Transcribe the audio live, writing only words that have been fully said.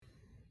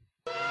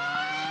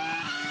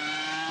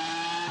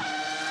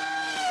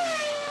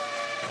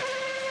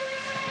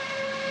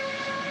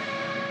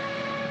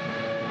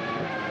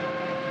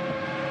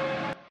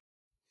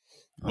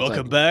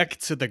Welcome back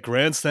to the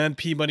Grandstand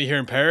P Money here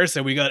in Paris,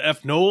 and we got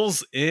F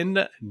Knowles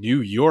in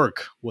New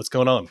York. What's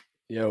going on?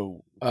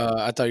 Yo,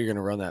 I thought you were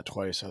gonna run that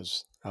twice.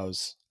 I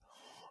was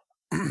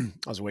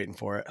waiting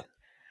for it.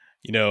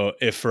 You know,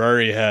 if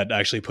Ferrari had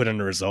actually put in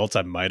the results,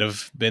 I might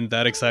have been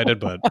that excited,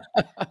 but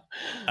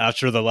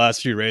after the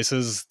last few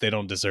races, they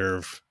don't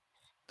deserve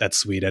that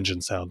sweet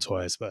engine sound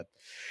twice. But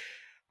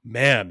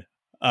man,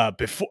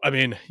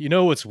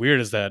 what's weird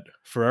is that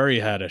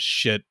Ferrari had a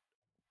shit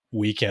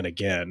weekend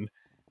again,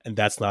 and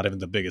that's not even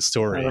the biggest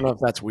story. I don't know if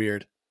that's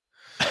weird.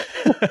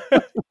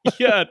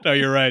 Yeah, no,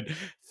 you're right.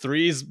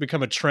 Three's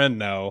become a trend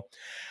now.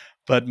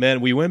 But man,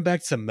 we went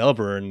back to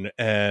Melbourne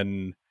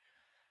and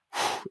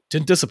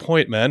didn't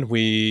disappoint, man.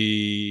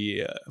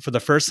 We, for the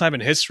first time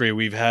in history,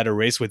 we've had a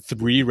race with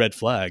 3 red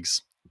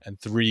flags and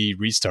 3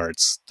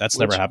 restarts. That's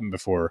never happened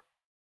before.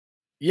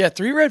 Yeah,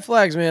 3 red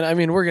flags, man. I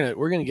mean, we're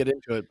gonna get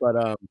into it,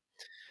 but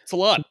it's a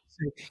lot.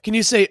 Can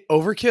you say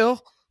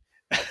overkill?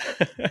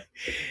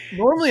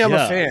 Normally, I'm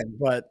a fan,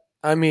 but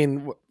I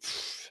mean,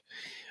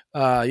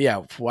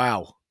 yeah,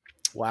 wow.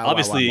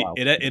 Obviously, wow.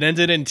 It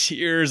ended in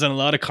tears and a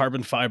lot of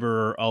carbon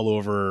fiber all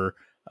over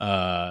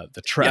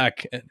the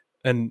track,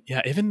 and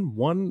yeah, even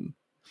one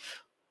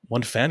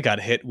fan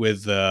got hit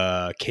with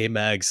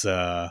K-Mag's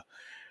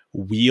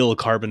wheel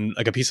carbon,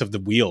 like a piece of the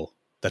wheel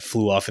that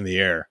flew off in the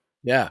air.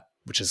 Yeah,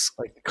 which is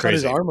like crazy. Cut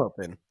his arm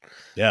open.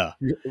 Yeah,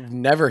 you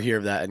never hear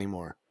of that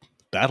anymore.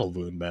 Battle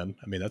wound, man.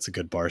 I mean, that's a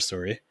good bar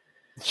story.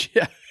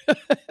 Yeah.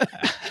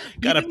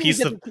 Got a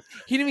piece of.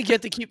 He didn't even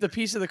get to keep the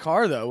piece of the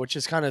car though, which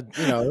is kind of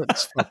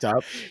it's fucked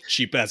up.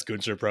 Cheap ass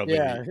Gunter probably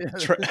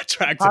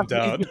tracked him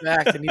down.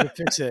 Back to need to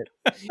fix it,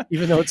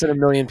 even though it's in a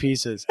million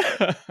pieces.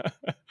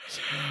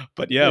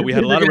 But yeah, we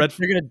had a lot of red.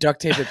 They're gonna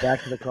duct tape it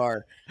back to the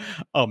car.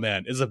 Oh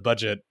man, it's a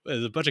budget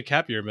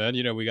cap year, man.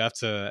 You know, we got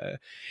to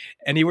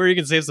anywhere you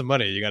can save some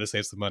money, you got to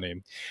save some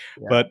money.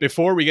 Yeah. But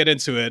before we get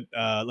into it,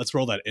 let's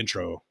roll that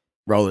intro.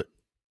 Roll it.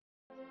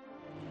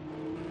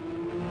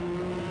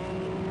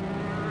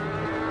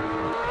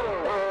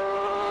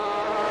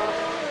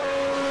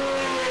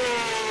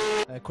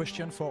 A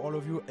question for all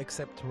of you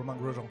except Romain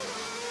Grosjean.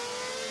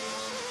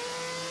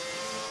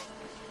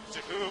 To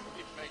whom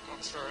it may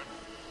concern,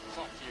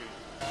 fuck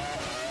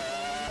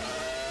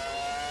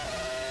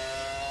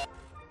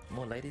you.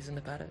 More ladies in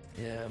the paddock?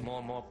 Yeah,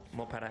 more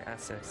paddock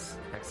access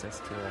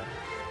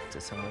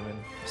to some women.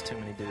 There's too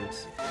many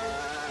dudes.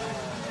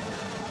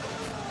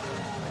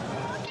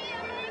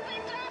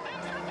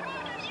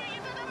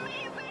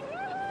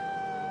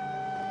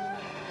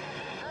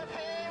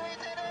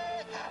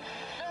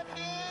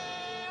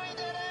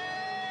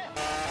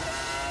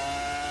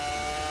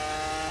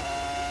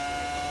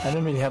 I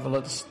don't really have a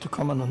lot to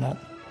comment on that,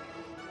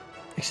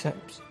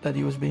 except that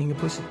he was being a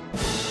pussy.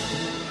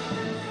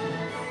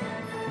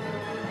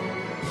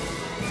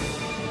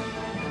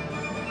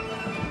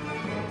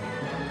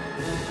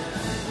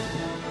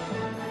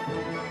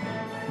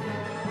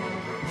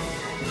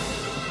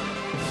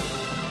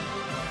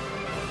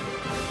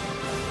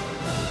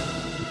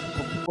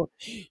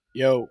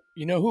 Yo,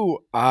 you know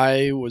who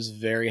I was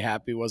very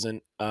happy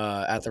wasn't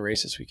at the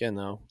race this weekend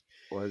though?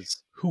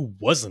 Who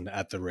wasn't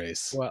at the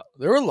race? Well,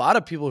 there were a lot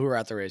of people who were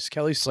at the race.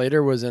 Kelly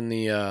Slater was in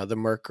the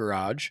Merc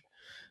garage.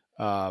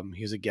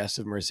 He was a guest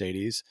of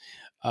Mercedes.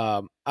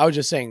 I was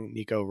just saying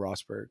Nico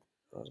Rosberg.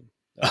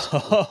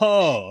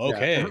 Oh,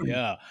 okay,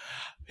 yeah.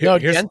 No,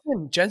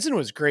 Jensen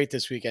was great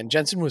this weekend.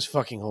 Jensen was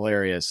fucking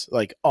hilarious,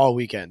 like all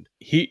weekend.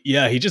 He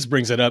just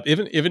brings it up.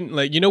 Even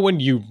like, you know, when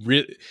you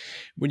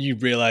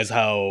realize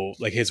how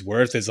like his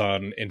worth is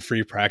in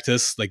free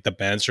practice, like the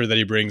banter that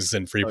he brings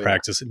in free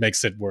practice, it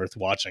makes it worth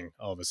watching.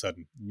 All of a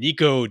sudden,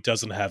 Nico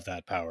doesn't have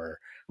that power,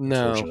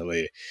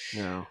 unfortunately.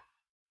 No.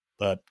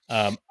 But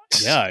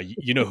yeah,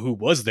 you know who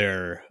was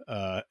there,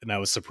 and I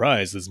was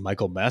surprised, is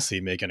Michael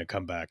Massey making a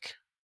comeback.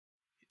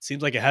 It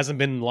seems like it hasn't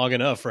been long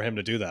enough for him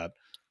to do that.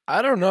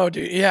 I don't know,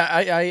 dude. Yeah,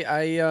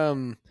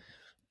 I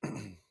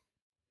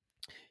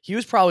he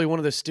was probably one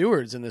of the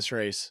stewards in this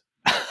race.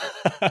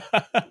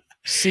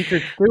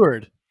 Secret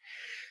steward.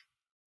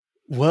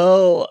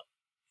 Well,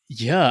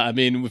 yeah, I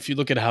mean, if you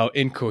look at how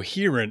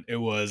incoherent it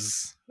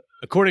was,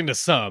 according to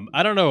some,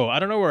 I don't know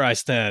where I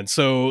stand.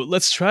 So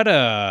let's try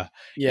to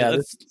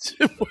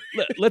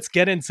let's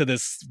get into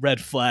this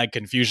red flag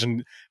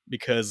confusion,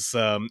 because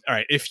all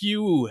right, if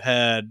you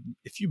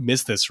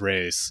missed this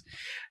race,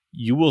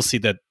 you will see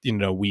that, you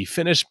know, we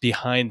finished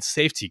behind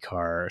safety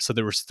car. So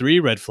there was 3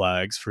 red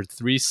flags for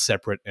 3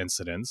 separate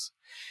incidents.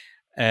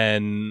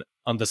 And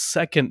on the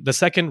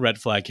second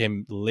red flag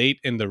came late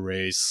in the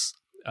race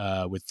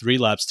with 3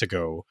 laps to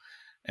go.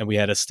 And we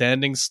had a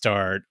standing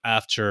start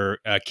after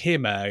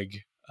K-Mag.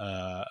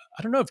 I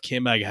don't know if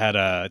K-Mag had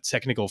a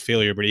technical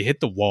failure, but he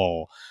hit the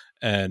wall.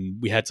 And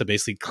we had to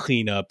basically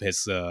clean up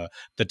his the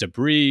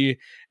debris,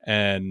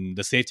 and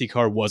the safety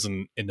car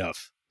wasn't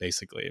enough,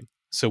 basically.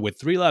 So with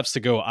 3 laps to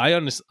go, I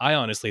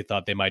honestly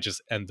thought they might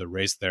just end the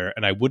race there,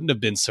 and I wouldn't have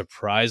been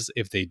surprised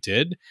if they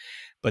did,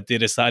 but they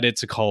decided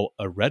to call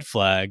a red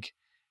flag,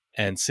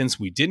 and since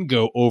we didn't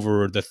go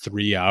over the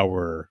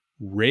 3-hour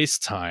race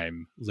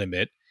time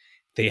limit,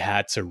 they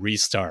had to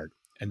restart.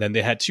 And then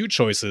they had two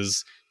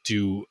choices: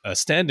 do a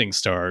standing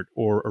start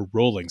or a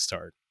rolling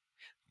start.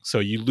 So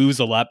you lose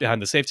a lap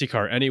behind the safety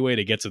car anyway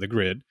to get to the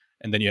grid,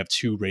 and then you have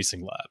 2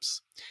 racing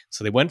laps.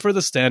 So they went for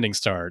the standing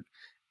start,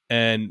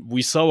 and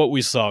we saw what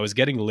we saw. It was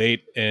getting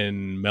late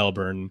in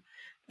Melbourne,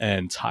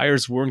 and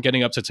tires weren't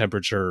getting up to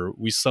temperature.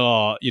 We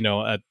saw,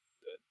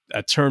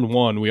 at turn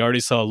 1, we already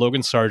saw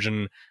Logan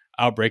Sargent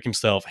outbrake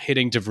himself,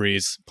 hitting De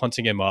Vries,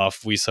 punting him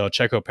off. We saw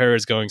Checo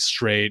Perez going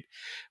straight.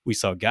 We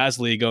saw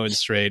Gasly going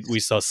straight. We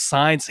saw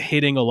Sainz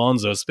hitting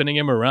Alonso, spinning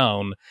him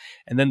around.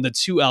 And then the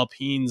 2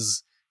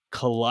 Alpines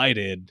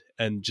collided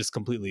and just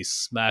completely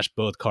smashed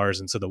both cars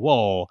into the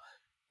wall,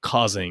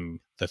 causing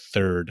the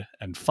 3rd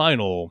and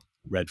final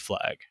red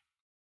flag.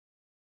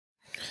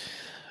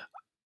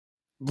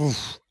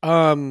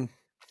 And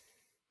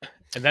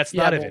that's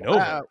not even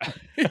over.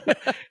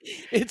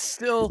 It's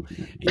still,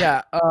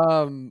 yeah.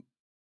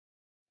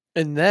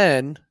 And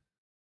then,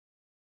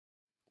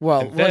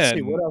 let's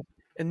see what else.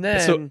 And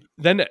then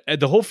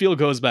the whole field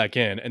goes back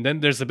in, and then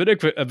there's a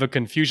bit of a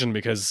confusion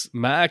because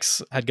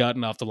Max had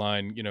gotten off the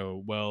line.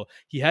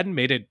 He hadn't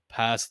made it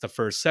past the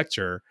first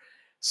sector,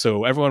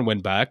 so everyone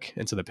went back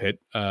into the pit.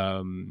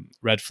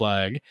 Red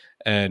flag,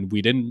 and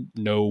we didn't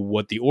know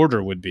what the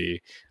order would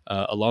be.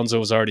 Alonso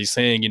was already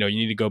saying, you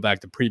need to go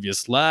back the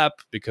previous lap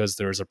because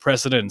there's a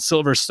precedent in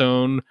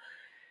Silverstone,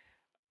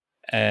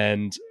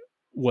 and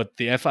what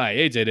the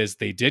FIA did is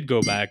they did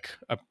go back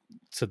up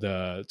to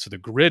the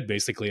grid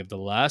basically of the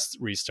last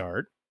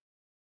restart,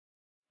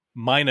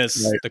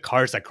 minus the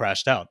cars that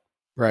crashed out.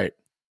 Right.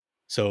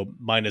 So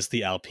minus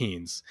the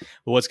Alpines.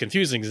 But what's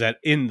confusing is that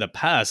in the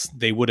past,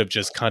 they would have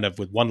just kind of,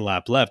 with 1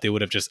 lap left, they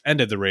would have just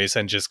ended the race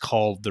and just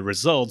called the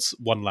results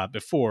 1 lap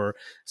before.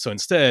 So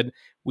instead,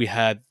 we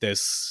had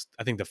this,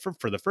 I think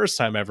for the first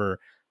time ever,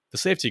 the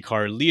safety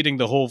car leading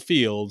the whole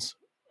field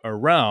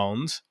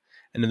around.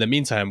 And in the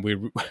meantime, we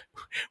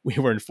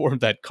were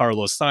informed that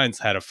Carlos Sainz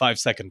had a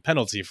 5-second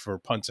penalty for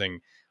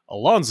punting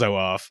Alonso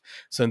off.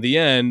 So in the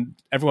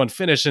end, everyone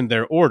finished in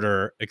their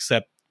order,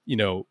 except,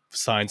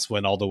 Sainz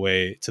went all the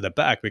way to the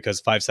back because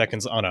 5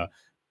 seconds on a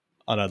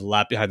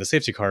lap behind the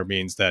safety car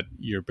means that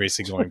you're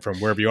basically going from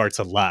wherever you are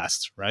to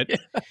last, right? Yeah.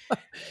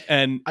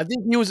 And I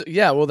think he was,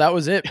 that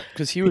was it,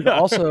 because he was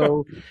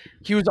also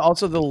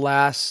the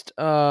last.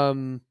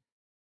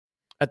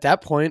 At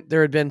that point,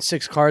 there had been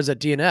 6 cars at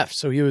DNF,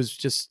 so he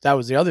was that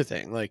was the other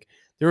thing. Like,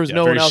 there was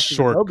no one else.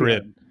 Short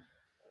grid.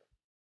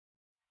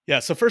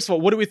 Yeah. So first of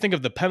all, what do we think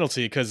of the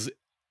penalty? Because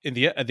at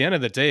the end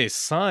of the day,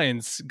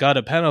 Sainz got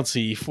a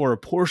penalty for a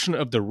portion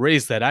of the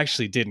race that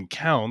actually didn't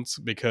count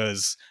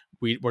because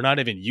we're not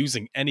even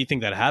using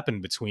anything that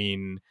happened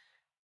between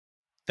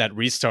that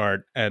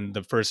restart and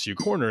the first few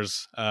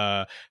corners.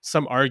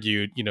 Some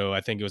argued,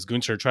 I think it was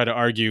Gunter tried to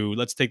argue,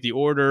 let's take the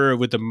order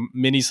with the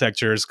mini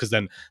sectors, because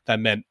then that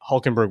meant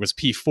Hülkenberg was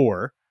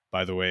P4,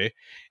 by the way.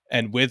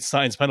 And with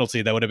Sainz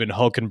penalty, that would have been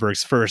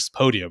Hülkenberg's first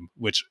podium,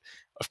 which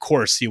of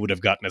course he would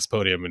have gotten his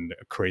podium in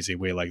a crazy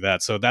way like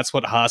that. So that's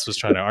what Haas was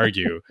trying to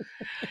argue.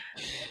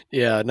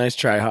 Yeah, nice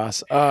try,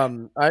 Haas. I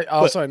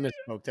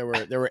misspoke. There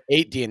were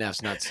 8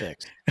 DNFs, not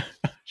 6.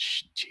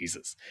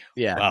 Jesus.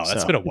 Yeah. Wow,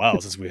 that's been a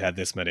while since we had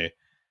this many.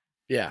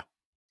 Yeah.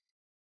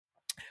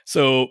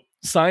 So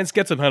Sainz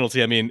gets a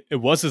penalty. I mean, it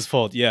was his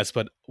fault, yes,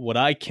 but what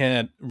I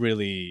can't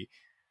really,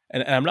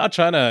 and I'm not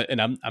trying to,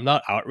 and I'm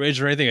not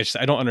outraged or anything.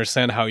 I don't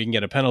understand how you can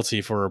get a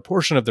penalty for a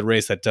portion of the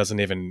race that doesn't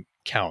even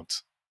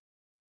count.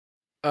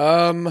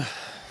 You're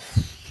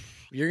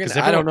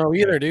gonna. I don't know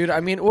either, dude. I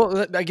mean,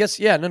 I guess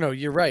no,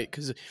 you're right.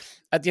 Because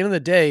at the end of the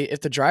day,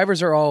 if the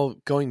drivers are all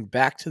going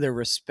back to their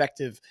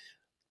respective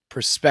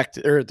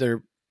perspective or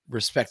their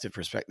respective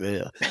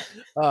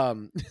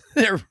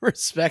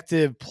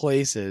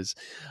places,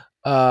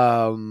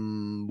 why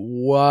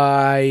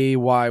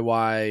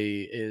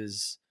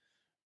is,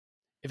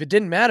 if it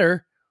didn't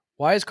matter,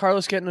 why is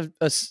Carlos getting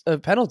a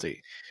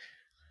penalty?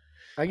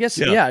 I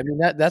guess I mean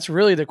that's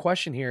really the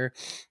question here.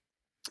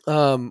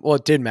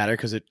 It did matter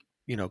because it,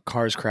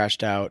 cars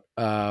crashed out,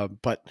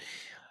 but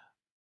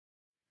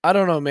I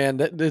don't know, man.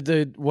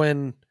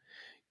 When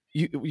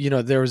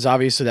there was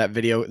obviously that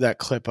video, that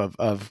clip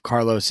of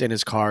Carlos in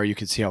his car. You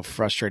could see how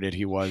frustrated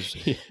he was.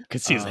 You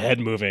could see his head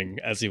moving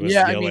as he was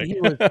yelling. I mean, he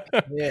was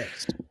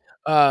pissed.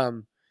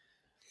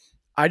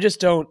 I just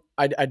don't.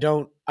 I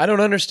don't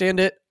understand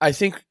it. I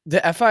think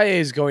the FIA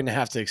is going to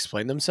have to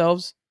explain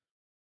themselves.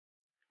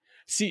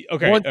 See,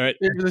 okay, all right.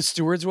 The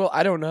stewards will.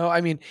 I don't know.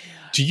 I mean,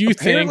 do you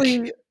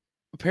think?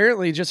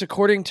 Apparently, just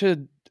according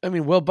to,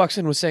 Will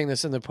Buxton was saying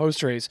this in the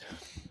post race.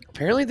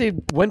 Apparently, they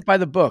went by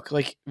the book,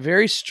 like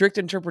very strict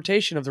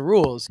interpretation of the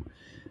rules.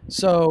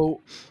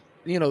 So,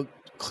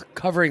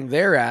 covering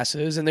their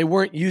asses, and they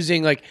weren't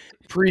using like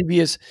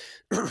previous.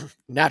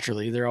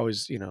 Naturally, they're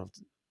always,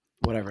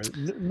 whatever.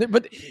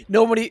 But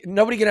nobody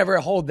can ever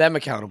hold them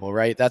accountable,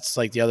 right? That's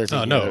like the other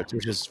thing,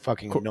 which is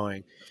fucking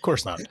annoying. Of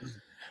course not.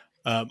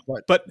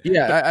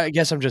 I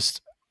guess I'm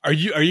just. Are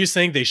you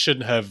saying they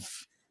shouldn't have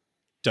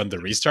done the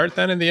restart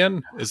then in the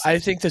end? I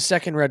think the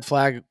second red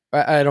flag.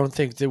 I don't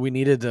think that we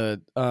needed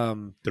the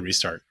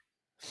restart.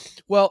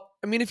 Well,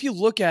 I mean, if you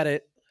look at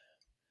it,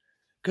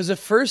 because the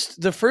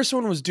first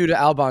one was due to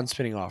Albon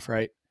spinning off,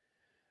 right?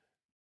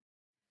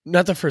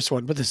 Not the first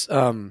one, but this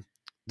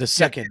the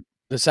second.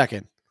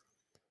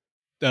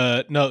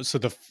 No, so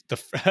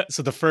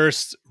the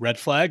first red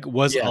flag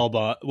was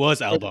Albon.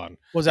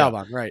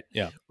 Albon, right?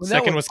 Yeah. Well,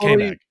 second was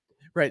K-Mag.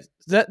 Right.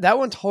 That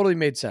one totally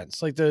made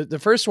sense. Like the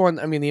first one,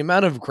 I mean, the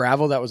amount of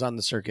gravel that was on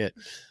the circuit,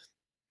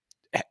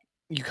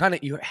 you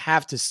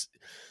have to,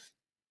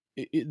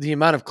 the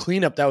amount of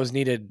cleanup that was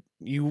needed.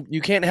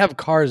 You can't have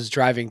cars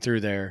driving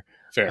through there.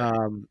 Fair.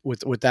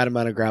 With that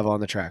amount of gravel on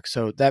the track.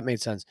 So that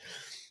made sense.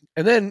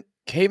 And then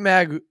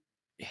K-Mag,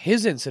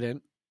 his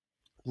incident,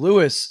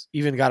 Lewis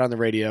even got on the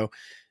radio.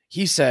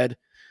 He said,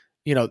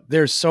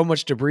 there's so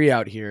much debris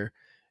out here,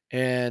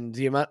 and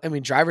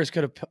drivers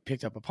could have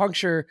picked up a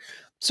puncture.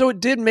 So it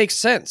did make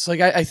sense.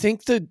 Like, I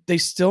think that they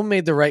still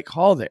made the right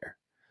call there.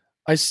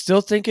 I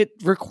still think it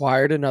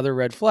required another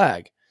red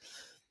flag.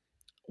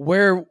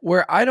 Where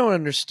I don't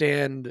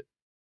understand,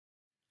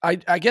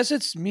 I guess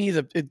it's me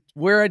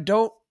where I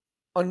don't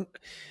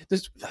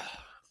this.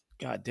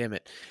 God damn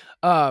it.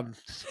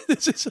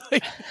 This is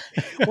like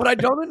what I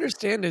don't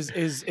understand is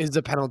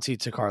the penalty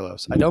to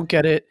Carlos. I don't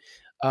get it.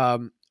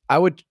 I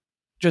would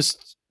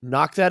just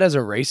knock that as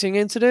a racing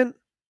incident.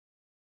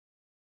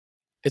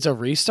 It's a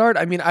restart.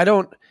 I mean,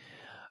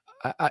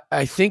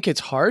 I think it's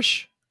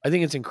harsh. I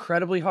think it's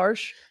incredibly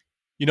harsh.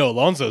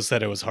 Alonso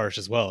said it was harsh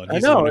as well. And I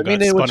know. I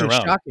mean, it was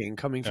just shocking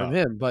coming from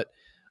him, but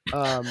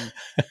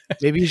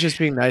maybe he's just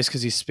being nice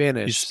because he's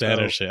Spanish. He's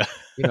Spanish, so,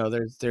 yeah.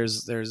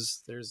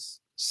 There's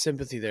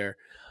sympathy there.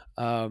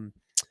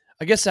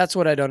 I guess that's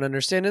what I don't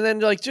understand. And then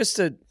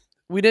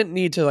we didn't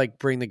need to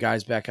bring the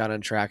guys back out on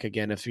track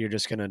again if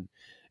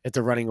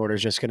the running order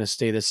is just gonna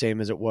stay the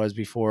same as it was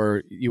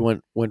before you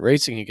went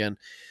racing again.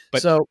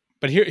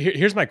 But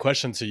here's my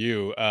question to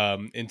you. I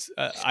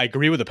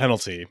agree with the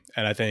penalty,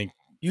 and I think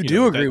you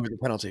do agree with the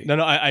penalty. No,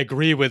 I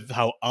agree with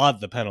how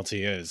odd the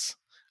penalty is,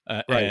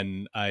 right.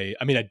 And I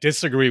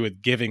disagree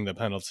with giving the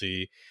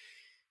penalty,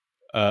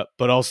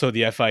 but also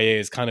the FIA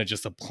is kind of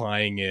just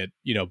applying it,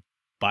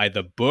 by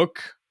the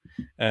book.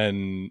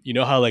 And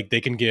how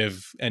they can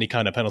give any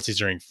kind of penalties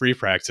during free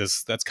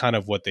practice. That's kind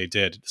of what they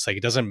did. It's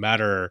it doesn't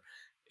matter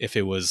if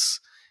it was,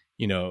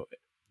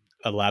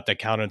 a lap that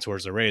counted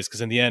towards the race,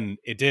 because in the end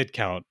it did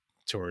count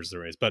towards the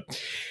race. But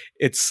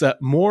it's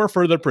more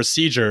for the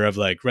procedure of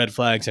red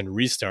flags and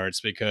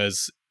restarts,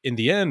 because in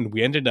the end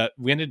we ended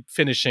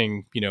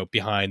finishing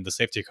behind the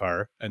safety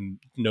car, and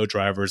no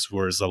drivers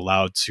was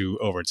allowed to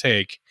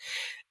overtake.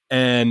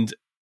 And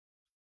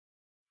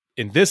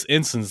in this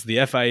instance,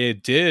 the FIA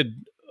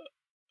did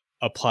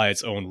apply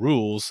its own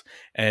rules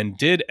and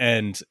did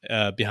end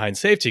behind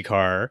safety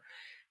car,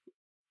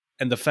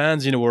 and the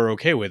fans were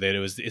okay with it. It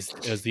was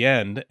the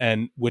end,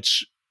 and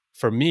which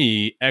for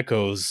me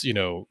echoes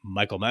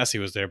Michael Massey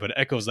was there, but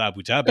echoes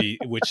Abu Dhabi,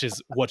 which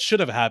is what should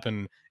have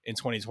happened in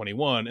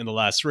 2021 in the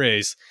last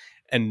race,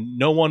 and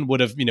no one would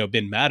have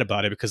been mad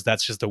about it, because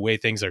that's just the way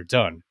things are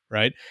done,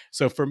 right?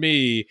 So for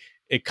me,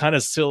 it kind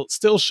of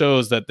still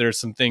shows that there's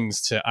some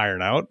things to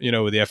iron out,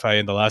 with the FIA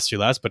in the last few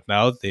laps, but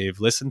now they've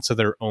listened to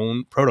their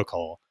own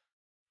protocol,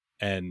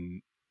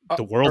 and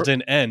the world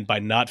didn't end by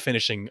not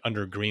finishing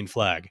under green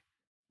flag.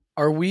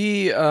 Are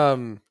we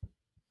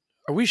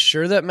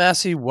sure that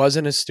Massey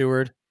wasn't a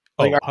steward?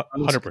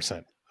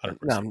 100%.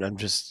 No, I'm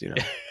just,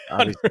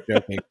 obviously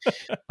joking.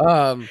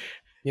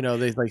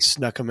 They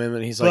snuck him in,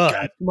 and he's like,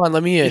 God, come on,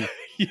 let me in.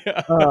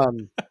 Yeah.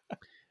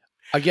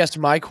 I guess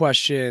my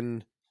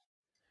question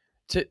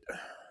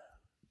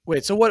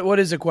so what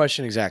is the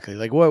question exactly?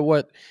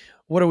 What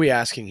are we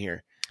asking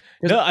here?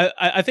 No,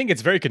 I think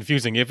it's very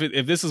confusing. If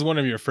this is one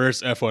of your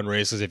first F1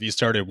 races, if you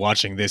started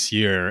watching this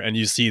year and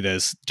you see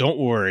this, don't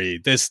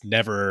worry. This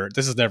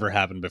has never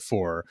happened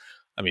before.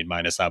 I mean,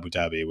 minus Abu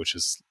Dhabi, which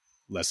is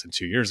less than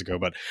 2 years ago.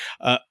 But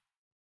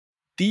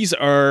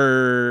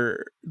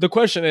the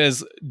question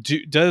is,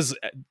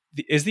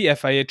 is the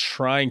FIA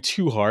trying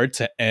too hard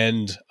to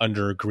end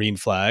under green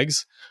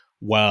flags,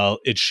 while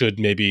it should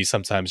maybe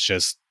sometimes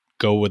just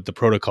go with the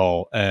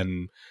protocol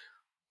and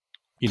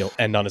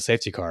end on a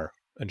safety car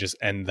and just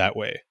end that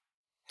way?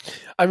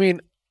 I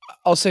mean,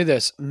 I'll say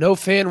this: no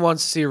fan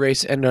wants to see a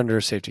race end under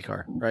a safety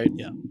car, right?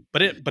 Yeah,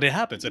 but it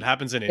happens. It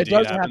happens in Indy. It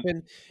does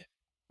happen.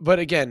 But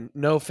again,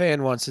 no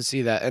fan wants to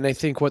see that, and I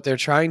think what they're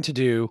trying to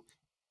do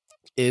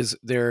is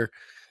they're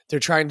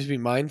trying to be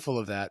mindful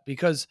of that,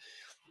 because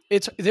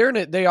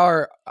they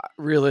are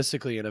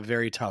realistically in a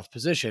very tough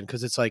position,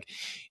 because it's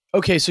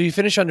okay, so you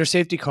finish under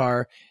safety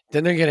car,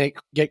 then they're going to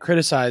get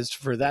criticized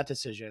for that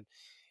decision.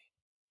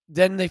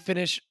 Then they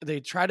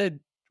try to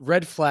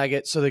red flag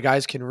it so the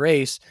guys can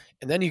race,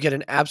 and then you get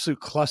an absolute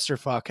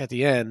clusterfuck at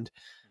the end,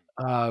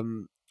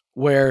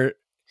 where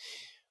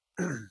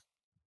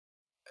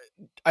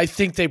I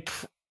think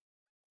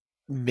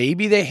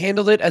maybe they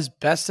handled it as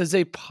best as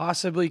they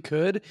possibly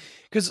could.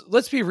 Because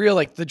let's be real,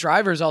 the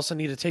drivers also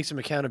need to take some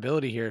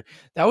accountability here.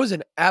 That was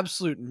an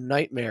absolute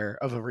nightmare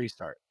of a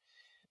restart.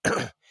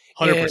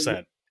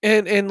 100%.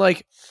 And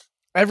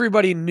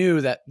everybody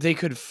knew that they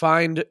could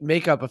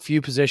make up a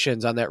few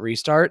positions on that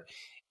restart,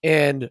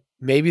 and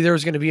maybe there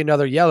was going to be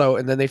another yellow,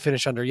 and then they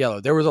finish under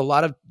yellow. There was a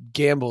lot of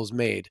gambles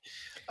made.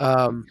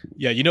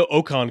 Yeah,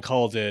 Ocon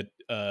called it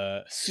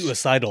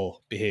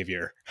suicidal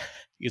behavior.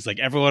 He's like,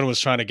 everyone was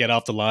trying to get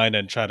off the line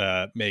and try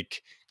to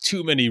make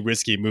too many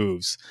risky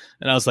moves.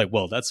 And I was like,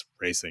 well, that's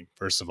racing,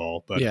 first of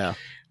all. But yeah,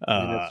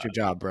 that's your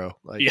job, bro.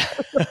 Like, yeah.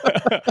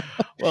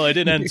 Well, it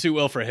didn't end too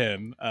well for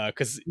him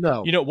because,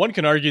 one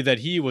can argue that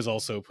he was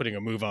also putting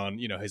a move on,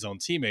 his own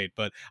teammate.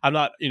 But I'm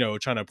not,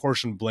 trying to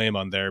portion blame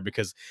on there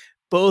because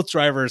both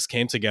drivers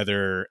came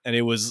together and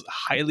it was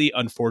highly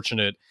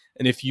unfortunate.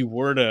 And if you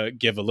were to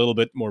give a little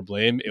bit more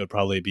blame, it would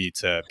probably be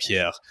to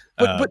Pierre.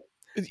 But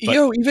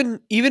even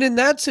in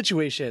that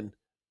situation,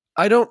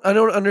 I don't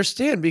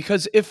understand,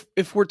 because if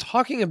we're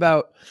talking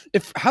about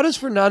how does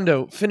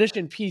Fernando finish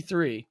in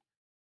P3,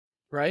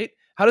 right?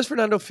 How does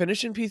Fernando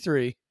finish in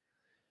P3?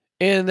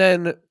 And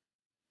then,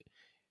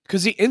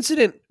 because the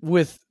incident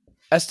with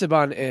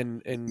Esteban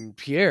and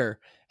Pierre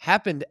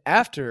happened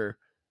after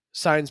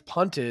Sainz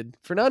punted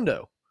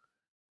Fernando,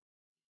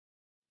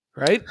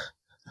 right?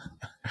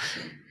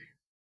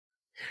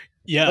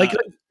 Yeah. Like,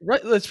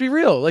 right, let's be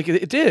real. Like,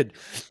 it did.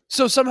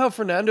 So somehow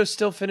Fernando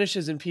still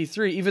finishes in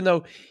P3, even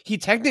though he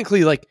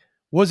technically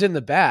was in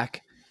the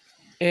back.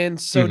 And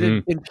so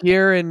did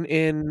Pierre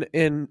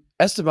and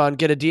Esteban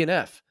get a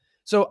DNF.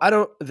 So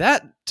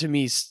that to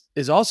me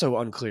is also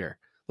unclear.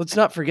 Let's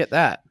not forget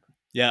that.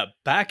 Yeah.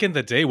 Back in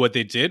the day, what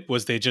they did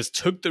was they just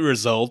took the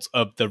result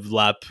of the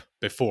lap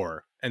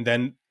before. And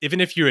then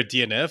even if you're a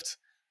DNF'd,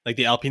 like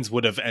the Alpines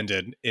would have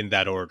ended in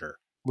that order.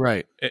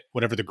 Right.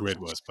 Whatever the grid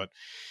was.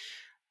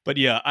 But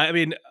yeah, I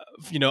mean,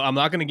 I'm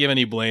not going to give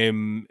any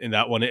blame in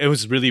that one. It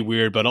was really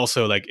weird, but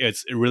also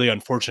it's really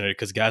unfortunate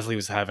because Gasly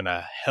was having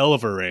a hell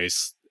of a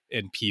race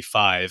in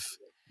P5.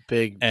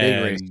 Big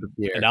race.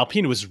 And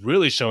Alpine was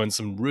really showing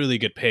some really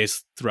good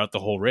pace throughout the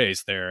whole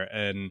race there.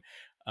 And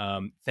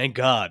thank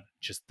God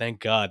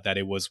that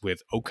it was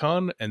with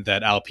Ocon and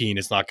that Alpine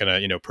is not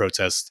going to,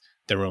 protest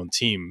their own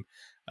team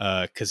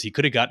because he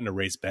could have gotten a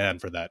race ban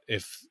for that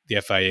if the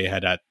FIA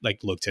had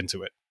looked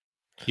into it.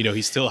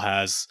 He still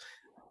has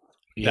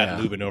that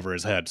looming over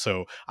his head.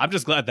 So I'm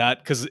just glad that,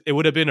 because it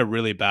would have been a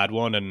really bad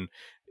one and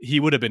he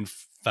would have been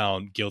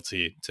found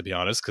guilty, to be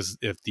honest, because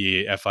if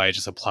the FIA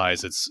just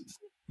applies its,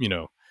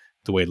 the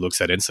way it looks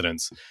at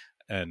incidents.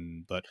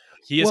 But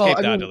he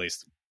escaped at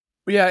least.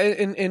 Yeah.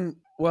 And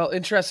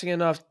interesting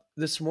enough,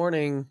 this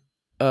morning,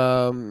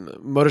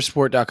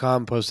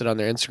 motorsport.com posted on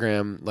their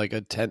Instagram,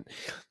 a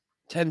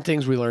 10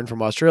 things we learned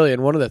from Australia.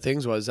 And one of the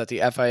things was that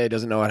the FIA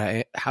doesn't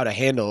know how to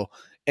handle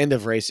end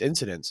of race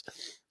incidents.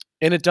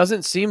 And it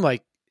doesn't seem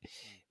like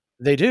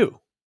they do.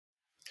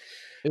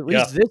 At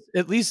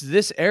least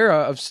this era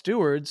of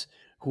stewards,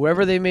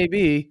 whoever they may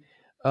be,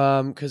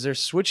 because they're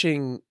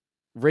switching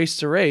race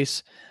to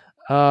race.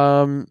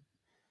 I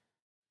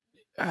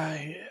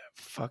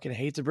fucking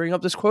hate to bring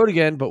up this quote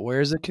again, but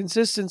where's the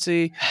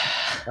consistency?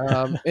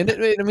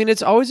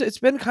 It's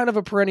been kind of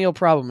a perennial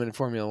problem in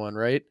Formula One,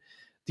 right?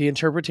 The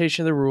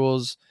interpretation of the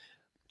rules.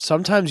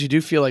 Sometimes you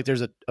do feel like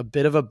there's a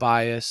bit of a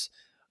bias.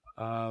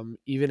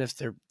 Even if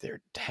there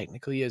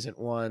technically isn't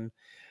one.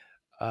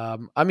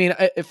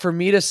 For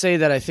me to say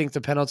that I think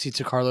the penalty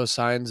to Carlos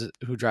Sainz,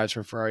 who drives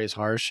for Ferrari, is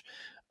harsh,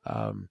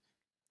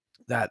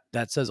 that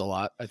says a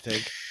lot, I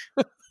think.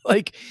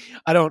 I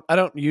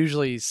don't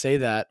usually say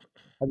that.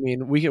 I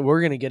mean, we're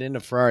going to get into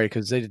Ferrari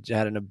because they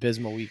had an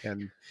abysmal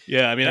weekend.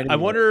 Yeah, I mean, anyway. I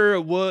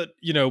wonder what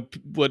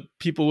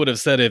people would have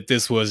said if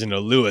this was,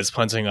 Lewis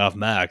punching off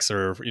Max,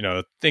 or,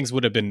 things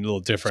would have been a little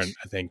different.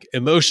 I think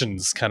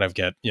emotions kind of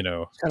get,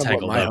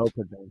 tangled up. Hope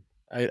had been.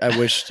 I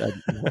wished I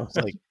was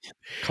like,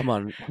 come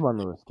on,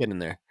 Lewis, get in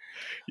there.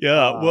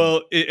 Yeah,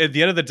 well, at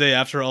the end of the day,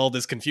 after all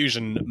this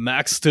confusion,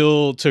 Max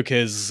still took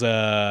his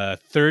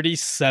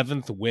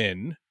 37th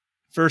win,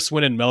 first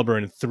win in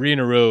Melbourne, 3 in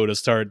a row to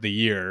start the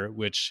year,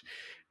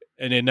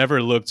 and it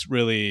never looked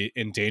really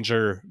in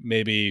danger,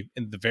 maybe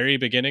in the very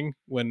beginning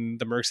when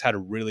the Mercs had a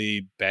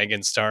really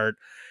banging start.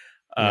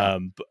 Yeah.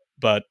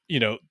 But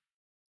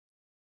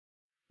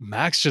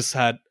Max just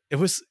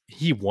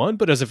he won,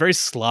 but it was a very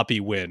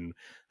sloppy win.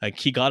 Like,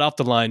 he got off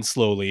the line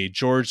slowly.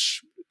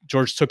 George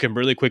took him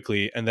really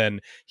quickly, and then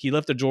he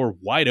left the door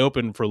wide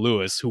open for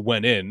Lewis, who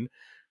went in,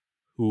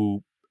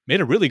 who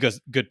made a really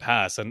good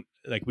pass. And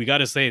we got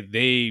to say,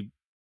 they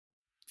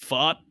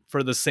fought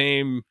for the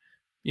same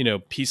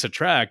piece of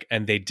track,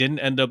 and they didn't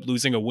end up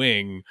losing a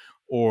wing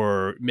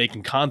or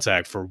making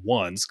contact for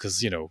once,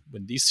 because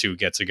when these two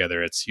get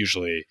together, it's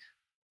usually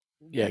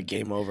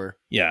game over.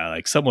 Yeah,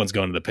 someone's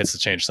going to the pits to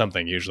change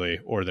something usually,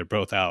 or they're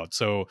both out.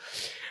 So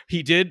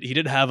he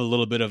did have a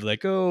little bit of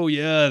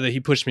that he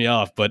pushed me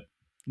off, but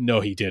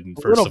no, he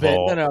didn't. First of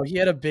all, no, he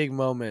had a big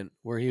moment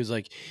where he was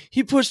like,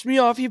 he pushed me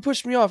off.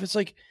 It's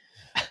like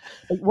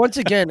once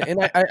again,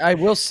 and I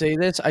will say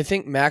this, I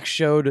think Max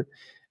showed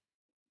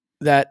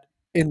that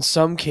in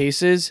some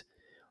cases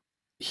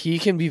he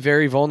can be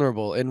very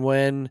vulnerable, and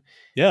when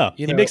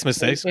he makes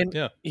mistakes, in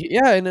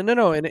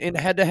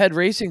head-to-head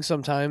racing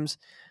sometimes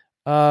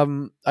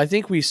I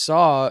think we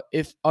saw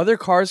if other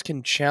cars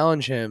can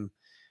challenge him.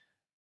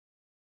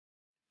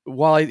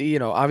 While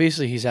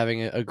obviously he's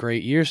having a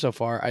great year so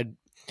far,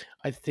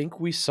 I think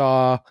we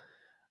saw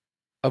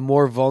a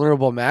more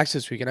vulnerable Max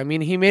this weekend. I mean,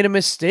 he made a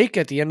mistake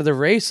at the end of the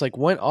race, like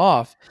went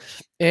off,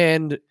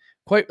 and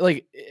quite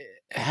like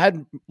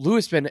had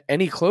Lewis been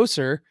any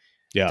closer,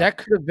 that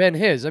could have been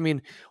his. I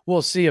mean,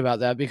 we'll see about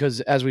that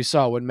because as we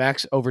saw when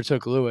Max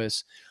overtook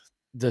Lewis,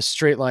 the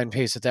straight line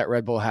pace that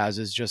Red Bull has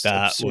is just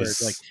absurd.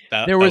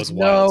 There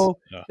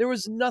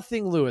was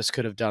nothing Lewis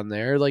could have done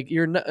there. Like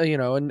you're not,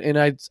 and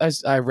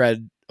I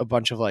read a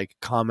bunch of like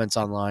comments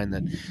online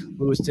that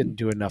Lewis didn't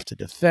do enough to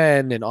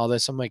defend and all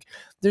this. I'm like,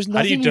 there's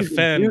nothing. How do you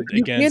defend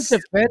against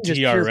can't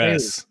defend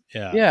DRS?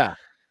 Yeah,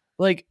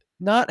 like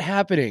not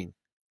happening.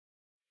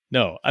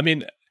 No, I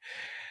mean,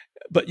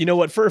 but you know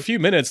what? For a few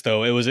minutes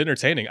though, it was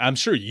entertaining. I'm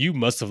sure you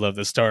must have loved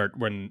the start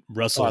when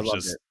Russell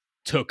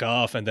took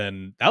off, and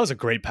then that was a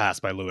great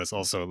pass by Lewis.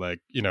 Also, like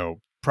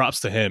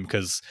props to him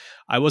because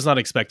I was not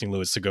expecting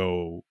Lewis to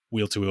go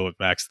wheel to wheel with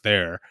Max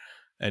there.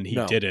 And he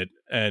did it,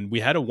 and we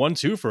had a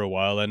 1-2 for a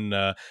while, and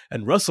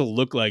Russell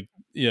looked like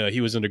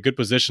he was in a good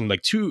position,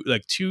 like two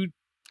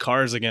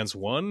cars against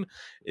one.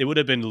 It would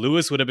have been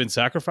Lewis would have been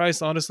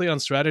sacrificed honestly on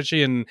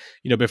strategy, and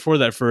before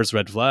that first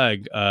red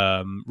flag,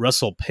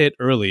 Russell pit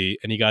early,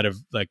 and he got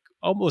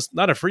almost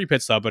not a free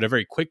pit stop, but a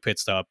very quick pit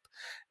stop,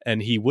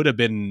 and he would have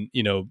been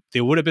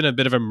there would have been a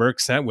bit of a Merc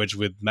sandwich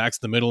with Max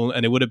in the middle,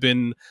 and it would have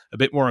been a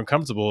bit more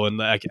uncomfortable. And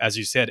like as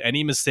you said,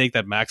 any mistake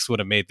that Max would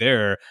have made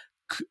there,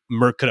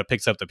 Merc could have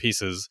picked up the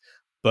pieces,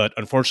 but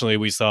unfortunately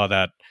we saw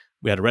that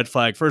we had a red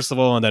flag first of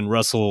all, and then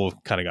Russell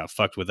kind of got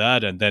fucked with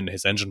that, and then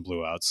his engine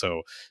blew out.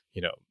 So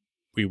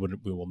we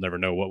will never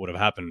know what would have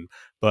happened.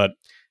 But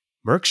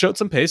Merc showed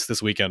some pace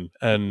this weekend,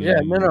 and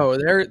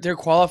they're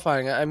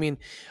qualifying. I mean,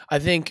 I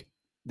think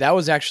that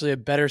was actually a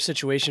better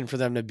situation for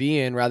them to be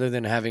in rather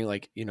than having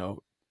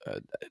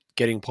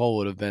getting pole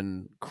would have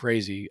been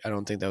crazy. I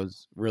don't think that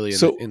was really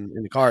in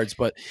the cards,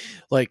 but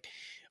like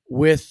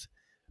with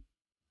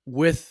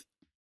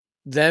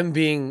them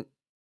being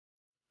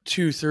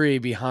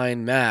 2-3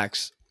 behind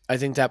Max, I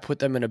think that put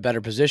them in a better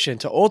position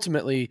to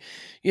ultimately,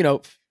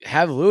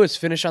 have Lewis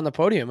finish on the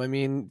podium. I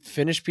mean,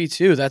 finish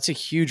P2. That's a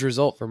huge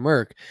result for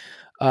Merc.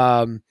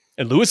 And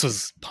Lewis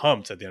was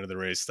pumped at the end of the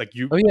race. Like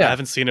I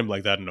haven't seen him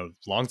like that in a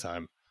long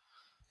time.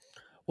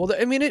 Well,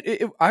 I mean,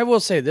 I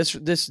will say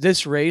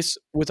this race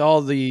with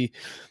all the,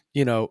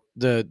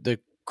 the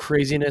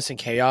craziness and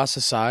chaos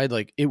aside,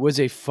 like it was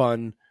a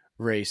fun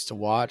race to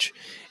watch,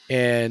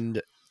 and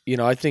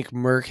I think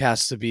Merc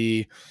has to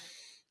be.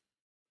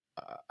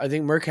 I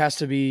think Merc has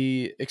to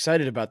be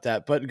excited about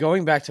that. But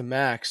going back to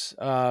Max,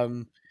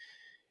 Red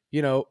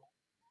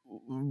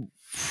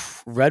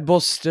Bull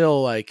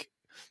still like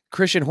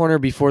Christian Horner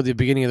before the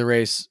beginning of the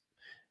race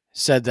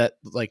said that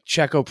like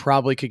Checo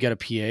probably could get a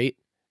P8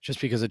 just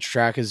because the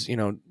track is,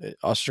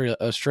 Australia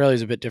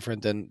is a bit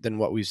different than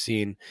what we've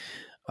seen.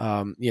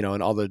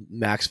 And all the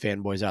Max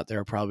fanboys out there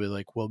are probably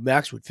like, well,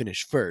 Max would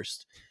finish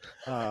first.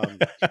 No,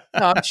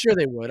 I'm sure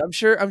they would. I'm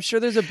sure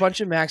there's a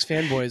bunch of Max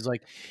fanboys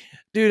like,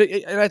 dude.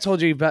 And I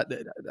told you about,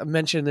 I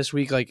mentioned this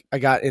week, like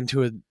I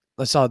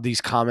saw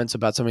these comments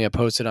about something I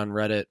posted on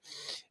Reddit,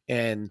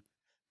 and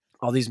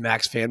all these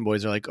Max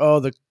fanboys are like, oh,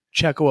 the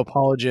Checo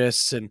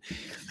apologists and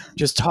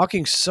just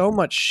talking so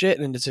much shit,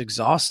 and it's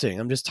exhausting.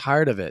 I'm just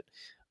tired of it.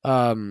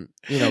 But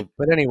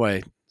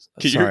anyway,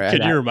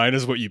 can you remind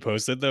us what you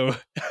posted though?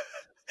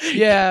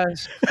 Yeah,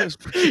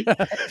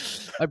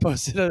 I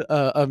posted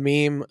a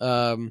meme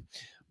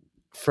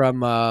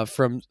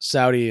from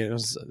Saudi. It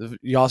was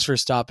Jos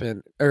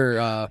Verstappen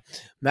or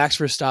Max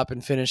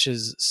Verstappen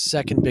finishes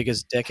second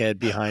biggest dickhead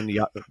behind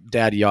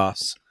Dad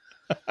Jos.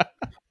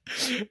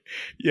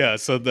 Yeah,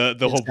 so the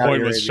whole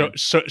point was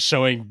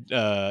showing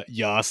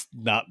Jos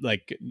not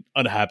like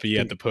unhappy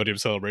at the podium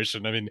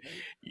celebration. I mean,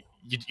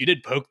 you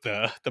did poke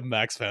the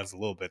Max fans a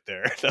little bit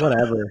there.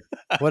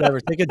 Whatever.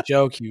 Take a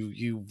joke,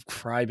 you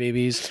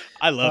crybabies.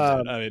 I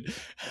love it. I mean,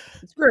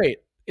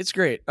 it's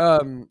great.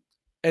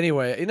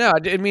 Anyway, no,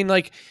 I mean,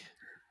 like,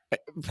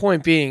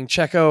 point being,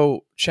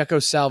 Checo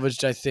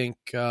salvaged. I think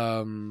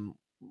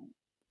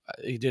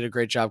he did a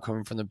great job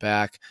coming from the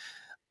back.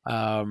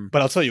 But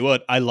I'll tell you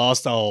what, I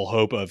lost all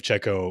hope of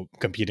Checo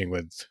competing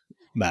with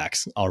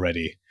Max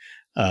already.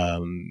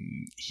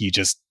 He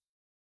just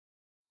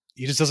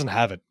doesn't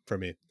have it for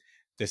me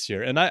this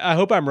year, and I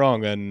hope I'm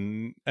wrong.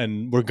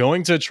 And we're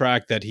going to a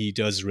track that he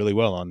does really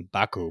well on,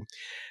 Baku,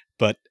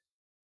 but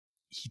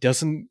he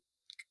doesn't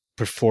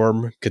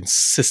perform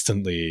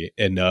consistently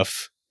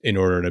enough in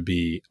order to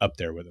be up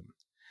there with him.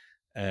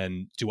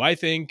 And do I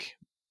think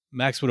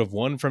Max would have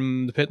won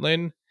from the pit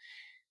lane?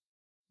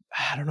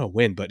 I don't know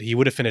when, but he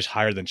would have finished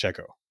higher than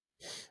Checo.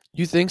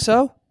 You think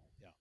so?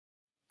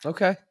 Yeah.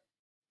 Okay.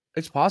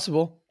 It's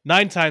possible.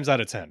 9 times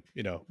out of 10,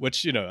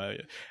 which,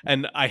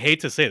 and I hate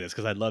to say this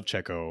because I love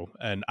Checo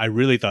and I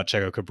really thought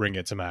Checo could bring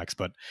it to Max,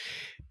 but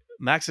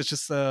Max is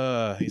just,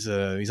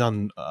 he's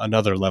on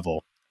another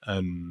level.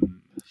 I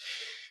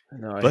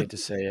know, I hate to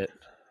say it.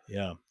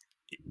 Yeah.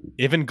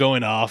 even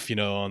going off,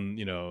 on,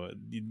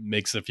 he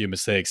makes a few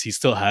mistakes, he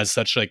still has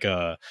such like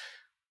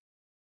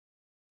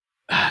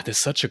there's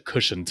such a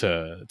cushion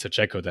to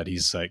Checo that he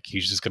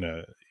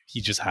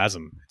just has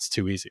him. It's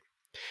too easy.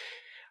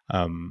 But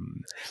I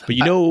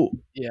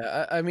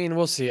mean,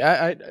 we'll see.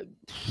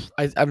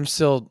 I'm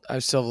still a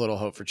little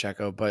hope for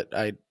Checo, but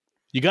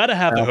you got to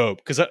have the hope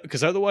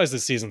because otherwise the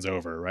season's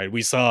over, right?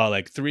 We saw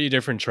like 3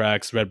 different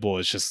tracks. Red Bull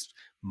is just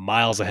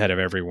miles ahead of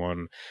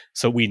everyone.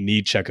 So we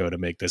need Checo to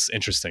make this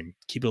interesting,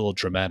 keep it a little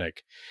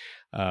dramatic.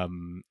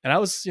 And I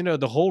was,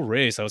 the whole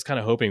race, I was kind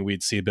of hoping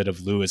we'd see a bit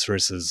of Lewis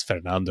versus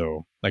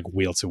Fernando, like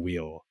wheel to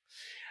wheel,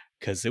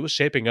 because it was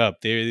shaping up.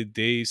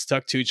 They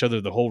stuck to each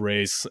other the whole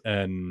race,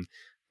 and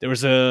there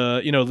was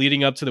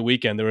leading up to the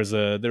weekend, there was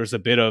a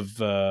bit of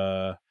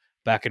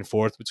back and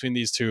forth between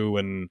these two,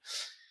 and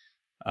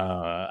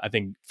I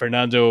think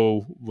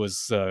Fernando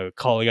was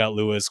calling out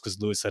Lewis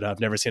because Lewis said, "I've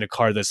never seen a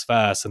car this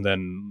fast," and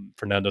then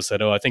Fernando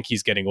said, "Oh, I think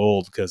he's getting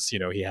old because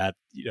he had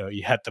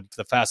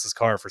the fastest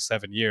car for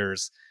 7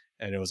 years,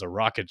 and it was a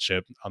rocket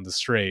ship on the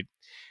straight."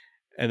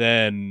 And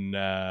then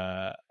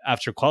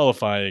after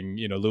qualifying,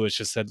 Lewis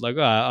just said, like,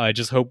 "I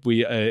just hope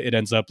it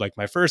ends up like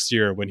my first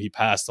year when he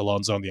passed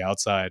Alonso on the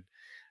outside,"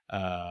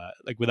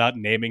 like without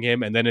naming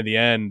him. And then in the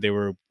end, they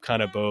were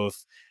kind of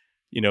both,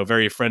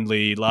 very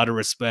friendly, a lot of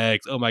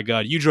respect. "Oh my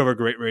God, you drove a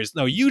great race."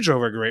 "No, you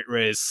drove a great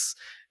race."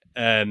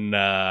 And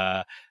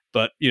but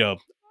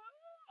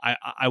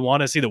I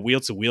want to see the wheel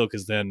to wheel,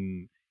 because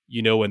then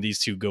when these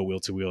two go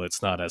wheel to wheel,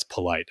 it's not as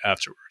polite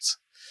afterwards.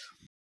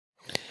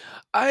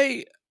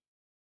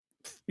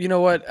 You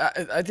know what?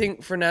 I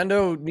think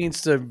Fernando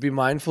needs to be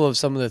mindful of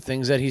some of the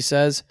things that he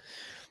says.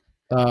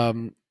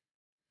 Like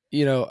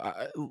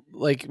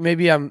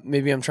maybe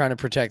I'm trying to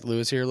protect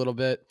Lewis here a little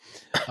bit.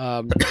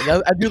 I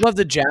do love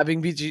the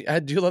jabbing. I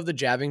do love the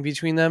jabbing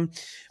between them,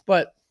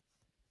 but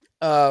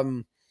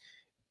there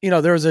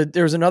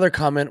was another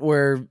comment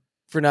where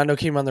Fernando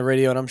came on the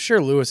radio, and I'm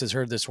sure Lewis has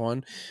heard this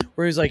one,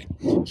 where he's like,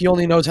 he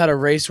only knows how to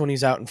race when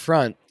he's out in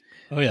front.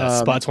 Oh yeah,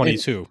 spot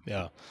 22.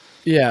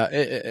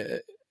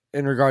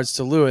 In regards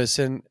to Lewis,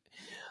 and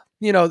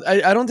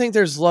I don't think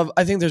there's love.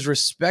 I think there's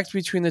respect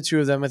between the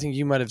two of them. I think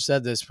you might have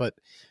said this, but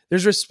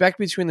there's respect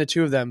between the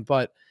two of them,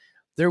 but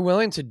they're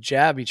willing to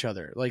jab each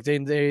other. Like they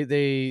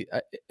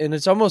and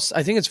it's almost,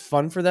 I think it's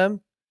fun for them.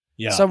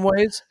 Yeah. In some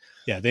ways.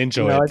 Yeah. They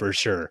enjoy it for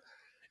sure.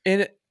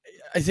 And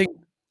I think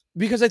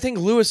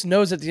Lewis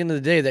knows at the end of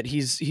the day that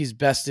he's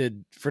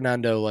bested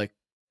Fernando, like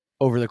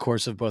over the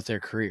course of both their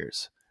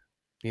careers,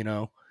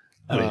 that's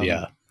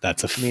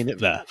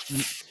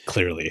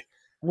clearly.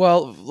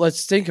 Well,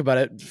 let's think about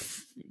it.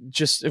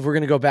 Just if we're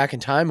going to go back in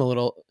time a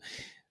little,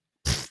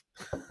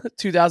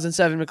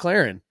 2007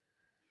 McLaren.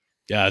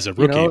 Yeah, as a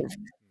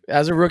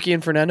rookie.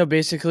 And Fernando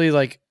basically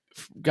like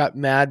got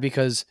mad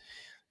because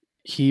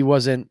he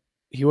wasn't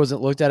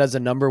looked at as a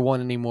number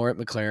one anymore at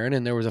McLaren,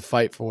 and there was a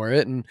fight for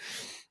it. And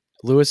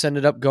Lewis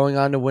ended up going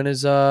on to win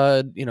his, he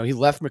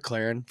left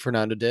McLaren,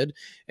 Fernando did,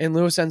 and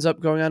Lewis ends up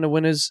going on to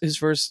win his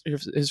first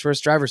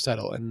driver's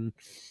title. And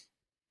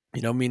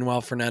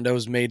meanwhile,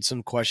 Fernando's made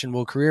some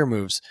questionable career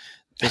moves.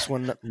 This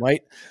one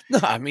might. No,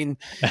 I mean,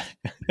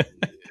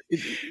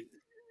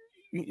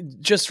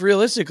 just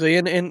realistically,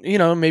 and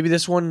maybe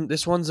this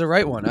one's the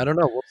right one. I don't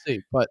know. We'll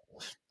see. But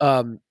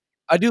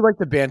I do like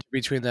the banter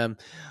between them.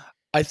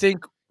 I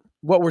think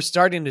what we're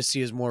starting to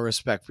see is more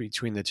respect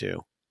between the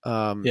two.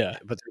 But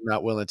they're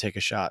not willing to take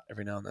a shot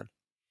every now and then.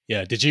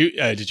 Yeah. Did you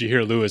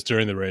hear Lewis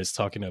during the race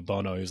talking to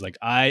Bono? He was like,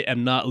 "I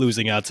am not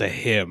losing out to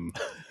him."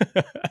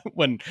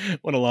 when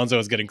Alonso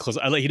was getting close,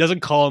 he doesn't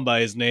call him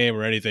by his name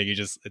or anything.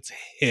 It's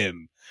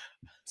him.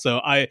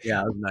 So that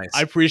was nice.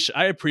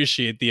 I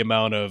appreciate the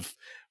amount of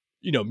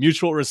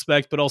mutual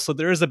respect, but also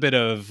there is a bit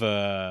of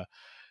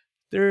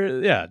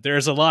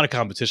there's a lot of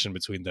competition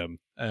between them,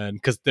 and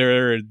because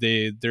they're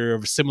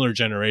similar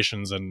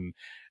generations, and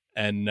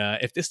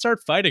if they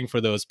start fighting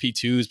for those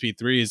P2s,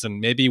 P3s, and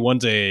maybe one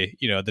day,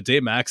 the day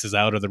Max is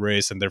out of the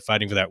race and they're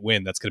fighting for that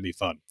win, that's going to be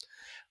fun.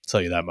 I'll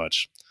tell you that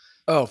much.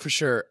 Oh, for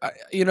sure.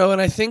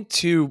 And I think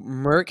too,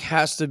 Merck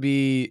has to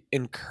be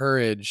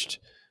encouraged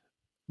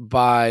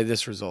by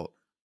this result.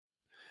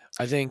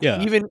 I think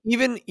even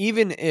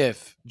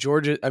if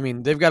Georgia, I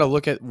mean, they've got to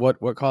look at what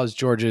caused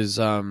George's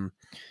George's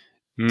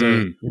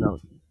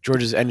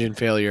engine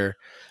failure,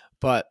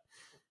 but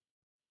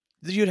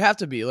you'd have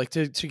to be like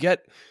to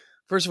get,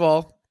 first of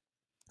all,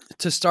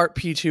 to start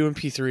P2 and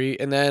P3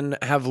 and then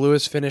have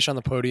Lewis finish on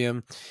the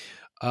podium.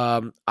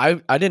 I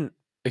didn't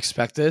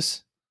expect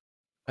this.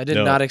 I did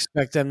not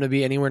expect them to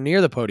be anywhere near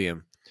the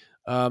podium.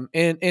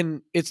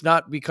 And it's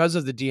not because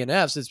of the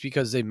DNFs, it's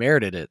because they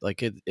merited it.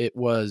 Like it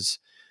was,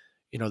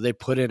 they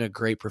put in a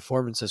great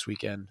performance this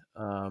weekend.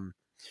 And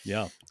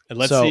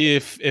let's see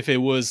if it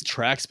was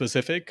track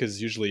specific,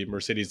 because usually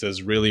Mercedes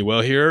does really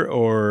well here,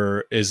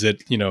 or is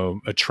it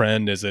a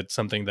trend? Is it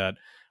something that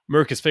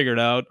Merck has figured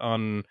out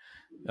on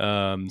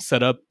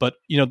setup? But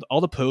all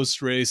the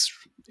post race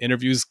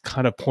interviews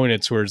kind of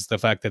pointed towards the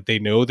fact that they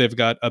know they've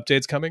got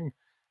updates coming.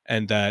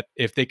 and that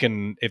if they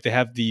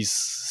have these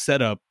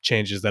setup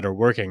changes that are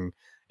working,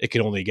 it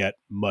can only get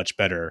much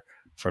better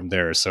from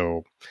there.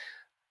 So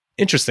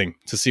interesting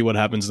to see what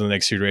happens in the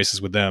next few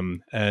races with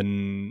them.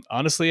 And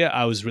honestly,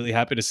 I was really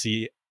happy to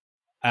see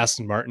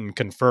Aston Martin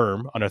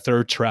confirm on a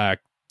third track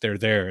they're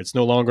there. It's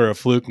no longer a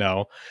fluke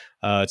now.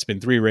 It's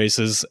been 3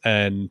 races,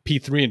 and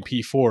P3 and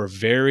P4,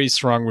 very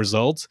strong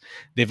results.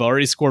 They've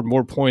already scored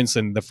more points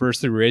in the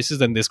first 3 races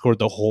than they scored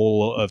the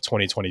whole of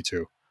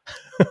 2022.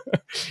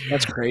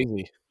 That's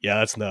crazy. Yeah,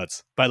 that's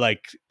nuts. By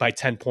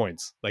 10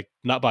 points, like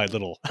not by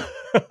little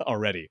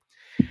already.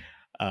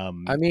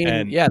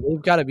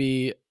 They've got to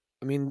be.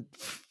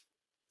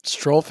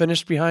 Stroll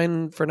finished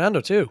behind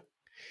Fernando too.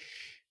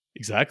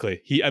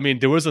 Exactly.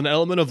 There was an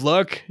element of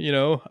luck,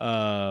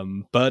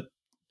 but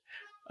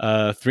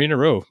 3 in a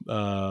row.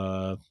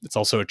 It's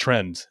also a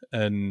trend,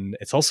 and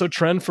it's also a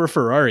trend for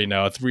Ferrari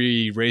now.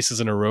 3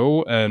 races in a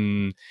row,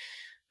 and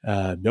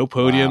no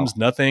podiums,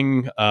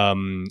 nothing.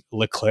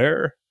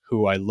 Leclerc,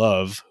 who I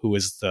love, who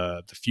is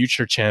the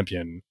future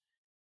champion.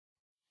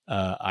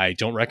 I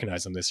don't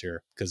recognize him this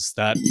year because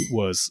that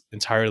was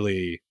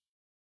entirely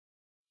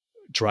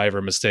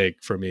driver mistake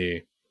for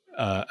me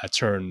at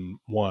turn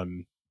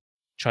 1,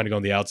 trying to go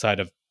on the outside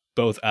of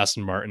both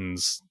Aston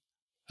Martins.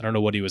 I don't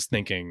know what he was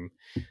thinking.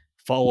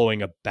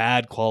 Following a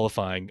bad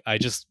qualifying, I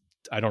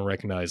don't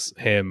recognize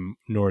him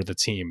nor the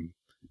team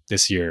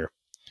this year.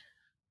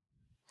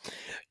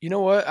 You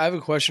know what? I have a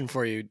question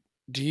for you.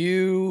 Do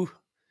you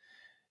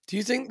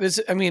think this?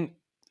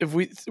 If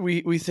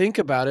we think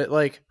about it,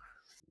 like,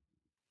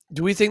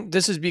 do we think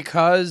this is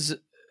because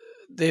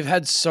they've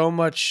had so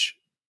much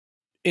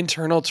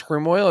internal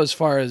turmoil as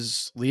far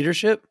as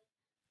leadership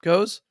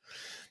goes?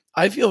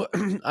 I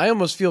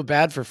almost feel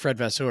bad for Fred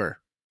Vasseur.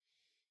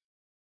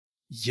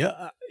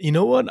 Yeah, you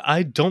know what?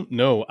 I don't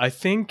know. I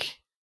think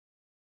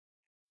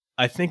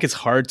it's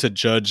hard to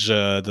judge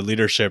the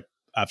leadership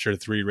after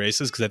 3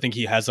 races because I think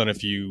he has done a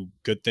few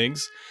good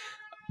things,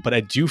 but I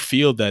do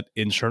feel that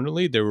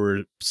internally there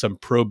were some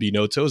pro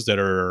Binottos that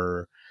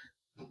are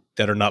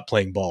not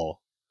playing ball,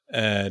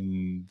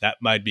 and that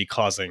might be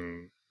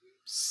causing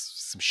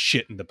some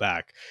shit in the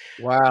back.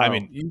 Wow.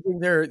 you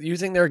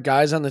think there are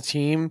guys on the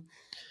team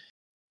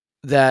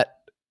that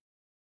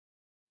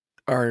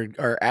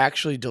are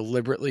actually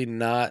deliberately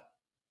not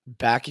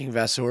backing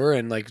Vasseur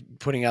and like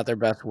putting out their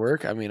best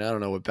work? I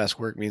don't know what best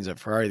work means at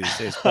Ferrari these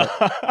days. But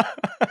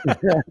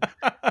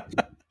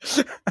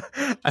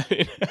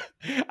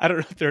I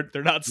don't know.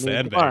 They're not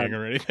sandbagging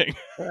or anything.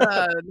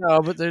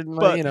 No, but they're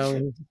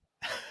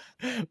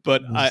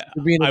But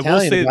being Italian, I will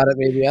say about it.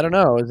 Maybe I don't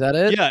know. Is that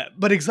it? Yeah,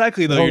 but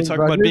exactly though. You're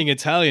talking about being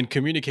Italian,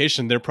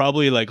 communication. They're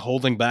probably like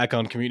holding back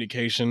on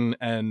communication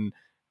and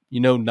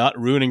not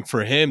rooting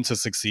for him to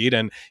succeed.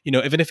 And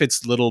even if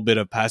it's a little bit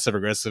of passive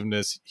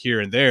aggressiveness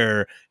here and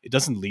there, it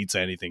doesn't lead to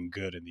anything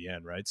good in the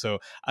end, right? So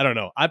I don't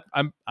know.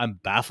 I'm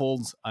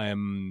baffled. I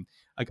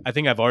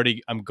think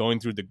I'm going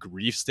through the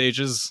grief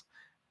stages.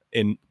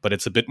 But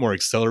it's a bit more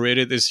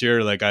accelerated this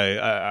year. Like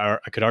I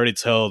could already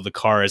tell the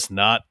car is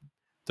not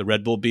the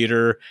Red Bull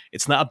beater.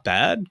 It's not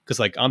bad because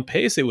like on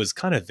pace it was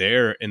kind of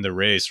there in the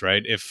race,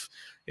 right? If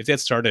they had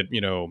started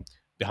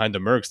behind the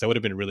Mercs, that would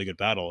have been a really good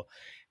battle.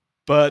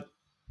 But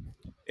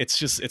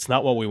it's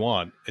not what we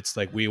want. It's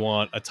like we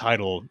want a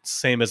title,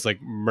 same as like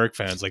Merc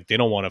fans. Like they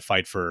don't want to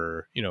fight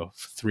for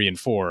 3 and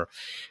 4,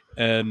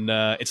 and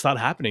it's not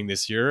happening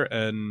this year.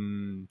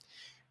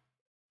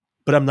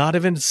 But I'm not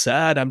even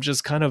sad. I'm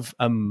just kind of,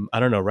 I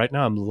don't know. Right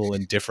now, I'm a little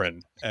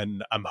indifferent,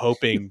 and I'm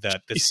hoping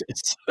that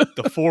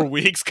the 4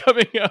 weeks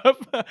coming up,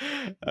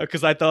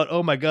 because I thought,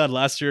 oh my God,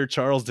 last year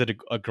Charles did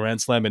a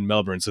Grand Slam in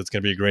Melbourne, so it's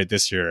going to be great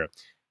this year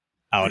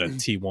out at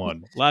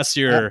T1. Last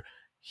year,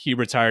 he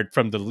retired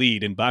from the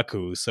lead in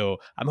Baku, so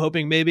I'm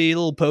hoping maybe a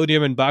little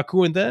podium in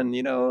Baku, and then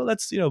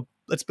let's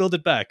build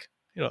it back,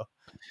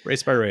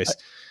 race by race.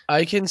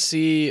 I can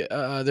see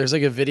there's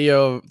like a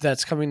video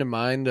that's coming to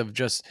mind of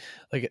just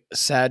like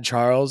sad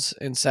Charles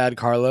and sad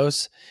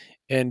Carlos,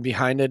 and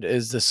behind it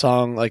is the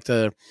song, like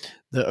the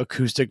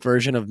acoustic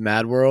version of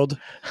Mad World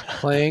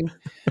playing.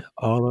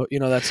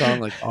 That song,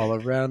 like all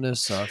around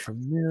us are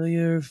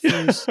familiar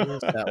faces.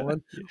 That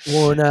one,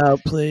 worn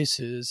out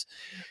places.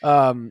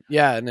 And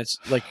it's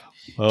like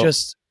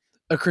just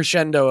a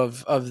crescendo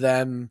of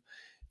them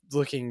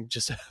looking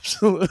just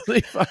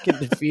absolutely fucking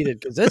defeated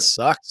because this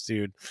sucks,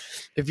 dude.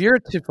 If you're a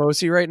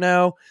Tifosi right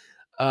now,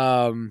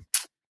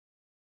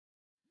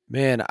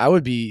 man, I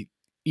would be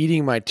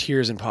eating my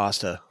tears in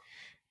pasta.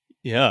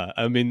 Yeah,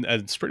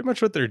 it's pretty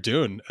much what they're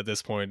doing at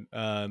this point.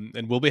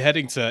 And we'll be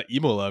heading to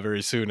Imola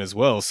very soon as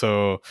well.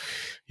 So,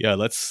 yeah,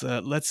 let's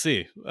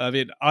see.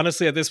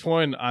 Honestly, at this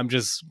point, I'm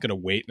just gonna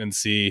wait and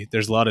see.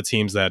 There's a lot of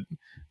teams that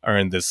are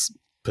in this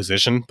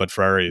position, but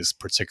Ferrari is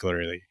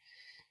particularly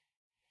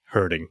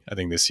hurting, I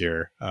think, this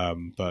year.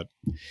 But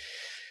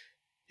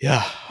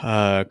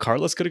yeah,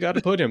 Carlos could have got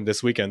a podium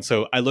this weekend.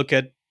 So I look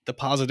at the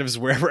positives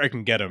wherever I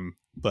can get them.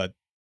 But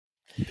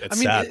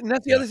sad. And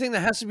that's the other thing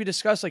that has to be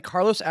discussed. Like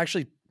Carlos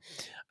had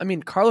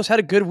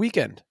a good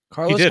weekend.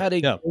 Carlos had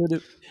a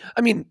good.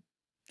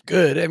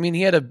 good. I mean,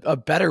 he had a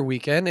better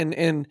weekend,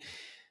 and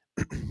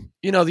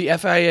the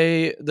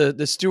FIA,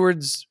 the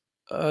stewards'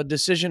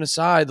 decision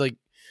aside, like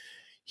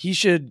he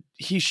should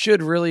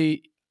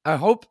really. I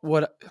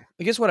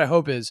guess what I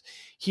hope is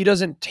he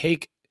doesn't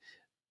take.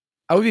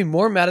 I would be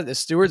more mad at the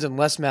stewards and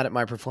less mad at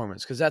my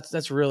performance, because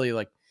that's really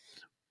what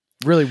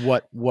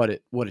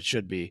it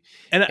should be.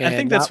 And I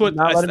think that's what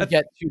not let him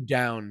get too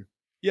down.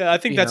 Yeah, I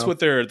think that's what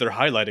they're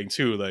highlighting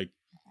too. Like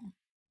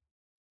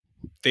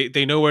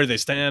they know where they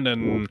stand,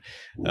 and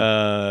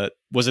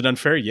was it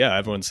unfair? Yeah,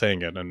 everyone's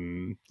saying it,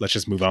 and let's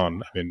just move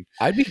on. I mean,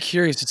 I'd be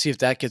curious to see if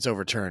that gets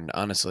overturned.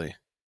 Honestly,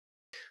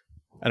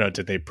 I don't know.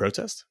 Did they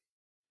protest?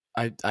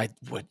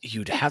 What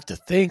you'd have to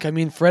think. I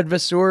mean, Fred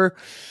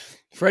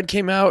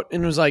came out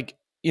and was like,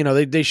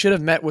 they should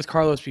have met with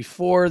Carlos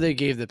before they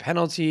gave the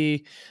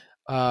penalty.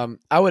 I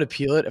would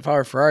appeal it if I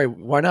were Ferrari.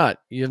 Why not?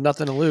 You have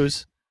nothing to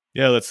lose.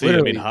 Yeah, let's see.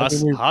 Literally. I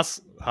mean,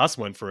 Haas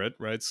went for it,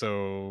 right?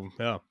 So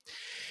yeah.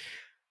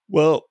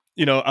 Well,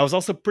 I was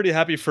also pretty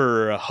happy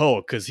for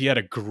Hulk, because he had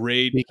a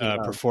great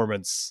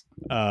performance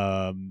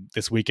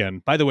this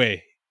weekend. By the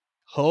way,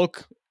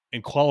 Hulk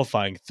in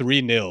qualifying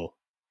 3-0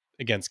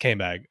 against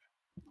K-Mag,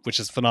 which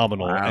is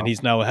phenomenal. Wow. And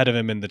he's now ahead of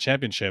him in the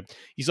championship.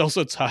 He's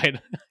also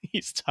tied.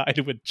 He's tied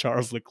with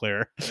Charles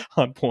Leclerc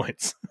on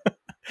points.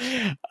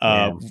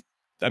 I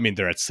mean,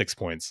 they're at 6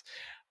 points.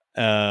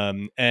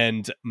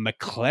 And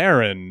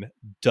McLaren,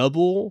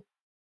 double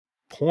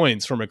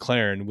points for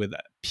McLaren, with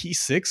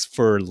P6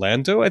 for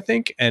Lando, I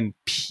think, and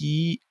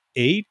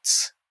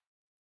P8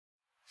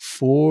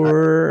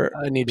 for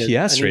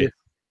Piastri.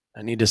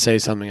 I need to say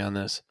something on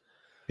this.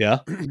 Yeah.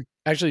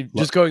 Actually,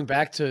 just going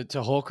back to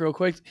Hulk real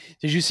quick.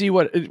 Did you see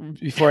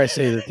before I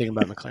say the thing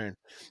about McLaren,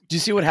 did you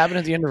see what happened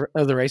at the end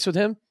of the race with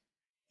him?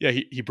 Yeah,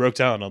 he broke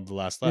down on the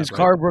last lap. His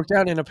car broke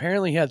down, and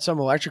apparently he had some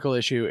electrical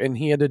issue, and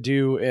he had to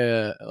do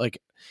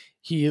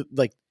he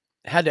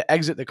had to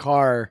exit the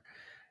car.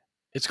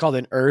 It's called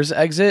an ERS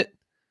exit.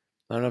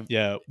 I don't know.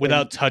 Yeah,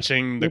 without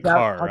touching the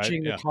car.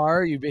 Touching the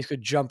car, you basically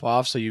jump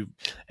off. So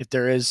if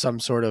there is some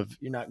sort of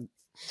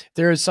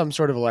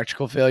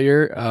electrical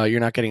failure, you're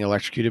not getting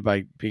electrocuted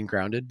by being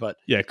grounded. But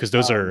yeah, because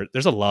there's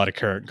a lot of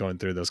current going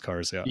through those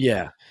cars.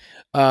 Yeah.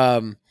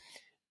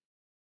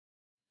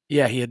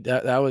 Yeah. He had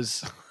that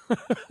was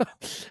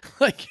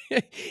like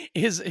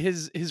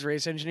his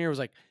race engineer was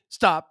like,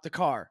 stop the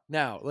car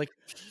now. Like,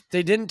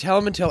 they didn't tell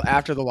him until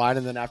after the line,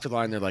 and then after the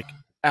line they're like,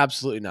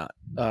 absolutely not.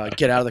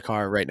 Get out of the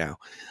car right now.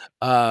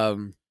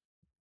 But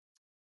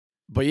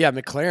yeah,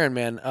 McLaren,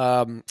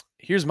 man.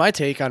 Here's my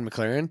take on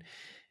McLaren.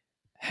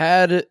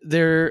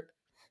 McLaren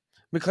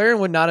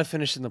would not have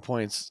finished in the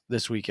points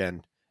this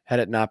weekend had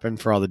it not been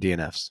for all the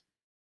DNFs.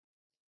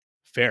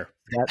 Fair.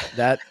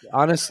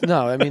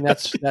 No, I mean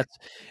that's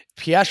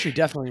Piastri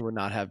definitely would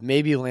not have.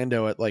 Maybe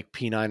Lando at like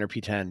P9 or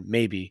P10,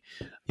 maybe.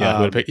 Yeah,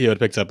 he would have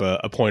picked up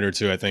a point or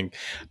two, I think.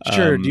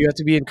 Sure. Do you have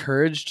to be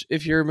encouraged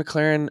if you're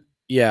McLaren?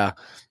 Yeah,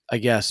 I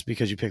guess,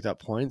 because you picked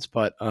up points,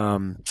 but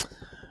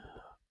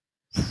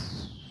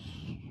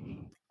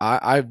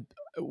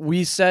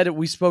we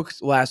spoke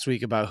last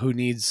week about who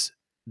needs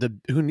a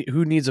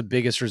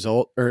biggest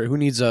result, or who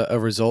needs a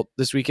result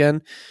this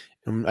weekend.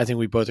 And I think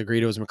we both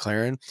agreed it was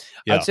McLaren.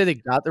 Yeah. I'd say they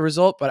got the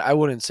result, but I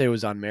wouldn't say it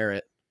was on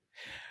merit.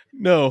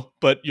 No,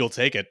 but you'll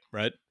take it,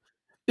 right?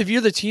 If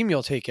you're the team,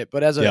 you'll take it.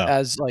 But as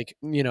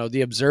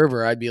the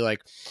observer, I'd be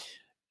like,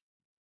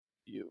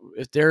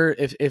 if there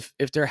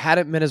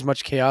hadn't been as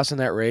much chaos in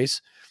that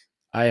race,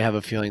 I have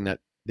a feeling that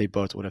they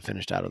both would have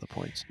finished out of the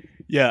points.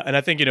 Yeah, and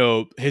I think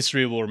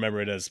history will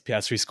remember it as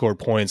Piastri scored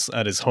points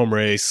at his home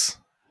race,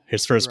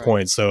 his first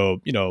point.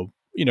 So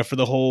for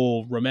the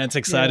whole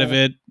romantic side of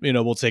it,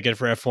 we'll take it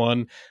for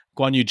F1.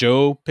 Guan Yu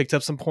Zhou picked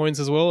up some points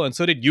as well, and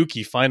so did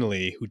Yuki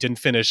finally, who didn't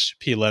finish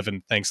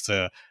P11 thanks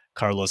to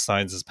Carlos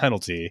Sainz's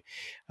penalty,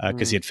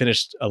 because he had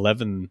finished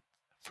 11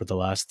 for the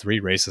last 3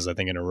 races, I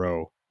think, in a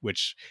row,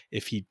 which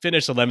if he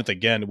finished 11th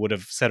again would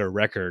have set a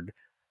record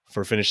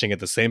for finishing at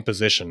the same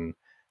position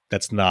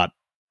that's not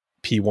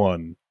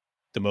P1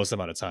 the most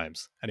amount of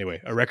times. Anyway,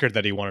 a record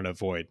that he wanted to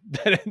avoid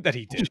that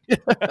he did.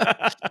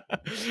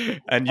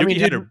 And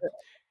Yuki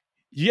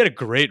had a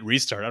great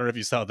restart. I don't know if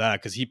you saw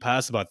that, because he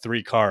passed about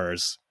 3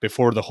 cars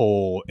before the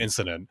whole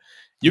incident.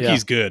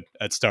 Yuki's good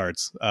at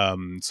starts.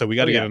 So we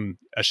got to give him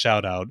a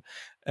shout out.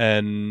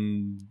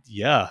 And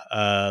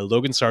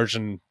Logan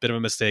Sargent, bit of a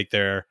mistake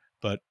there,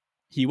 but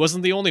he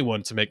wasn't the only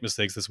one to make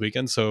mistakes this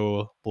weekend.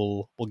 So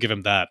we'll give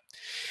him that.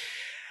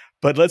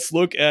 But let's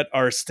look at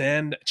our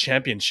stand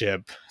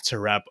championship to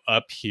wrap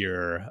up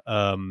here.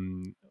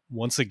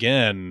 Once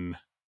again,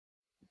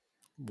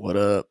 what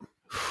up?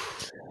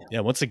 Yeah,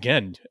 once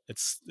again,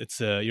 it's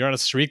you're on a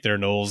streak there,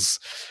 Knowles.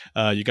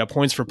 You got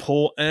points for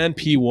pole and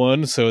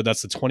P1, so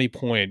that's a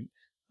 20-point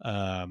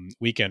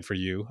weekend for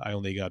you. I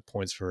only got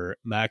points for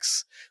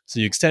Max, so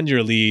you extend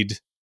your lead,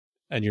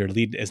 and your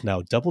lead is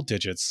now double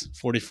digits,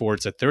 44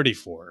 to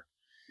 34.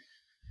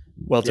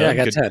 Well done.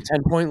 Yeah, I got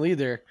 10-point lead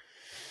there.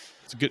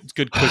 It's a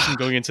good cushion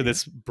going into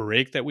this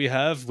break that we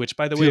have. Which,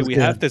 by the way, we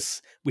have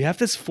this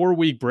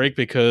 4-week break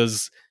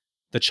because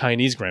the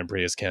Chinese Grand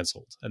Prix is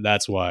canceled, and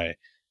that's why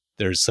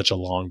there's such a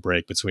long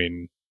break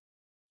between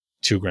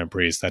 2 Grand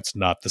Prix. That's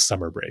not the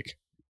summer break.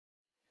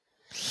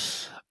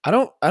 I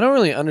don't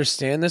really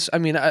understand this. I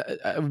mean, I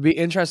would be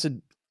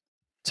interested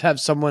to have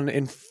someone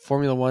in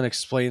Formula One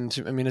explain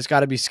to. I mean, it's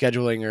got to be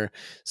scheduling or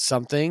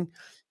something,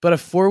 but a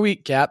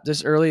 4-week gap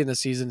this early in the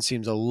season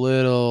seems a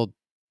little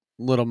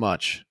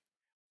much.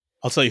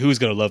 I'll tell you who's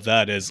going to love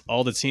that is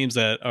all the teams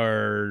that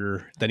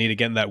need to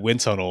get in that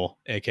wind tunnel,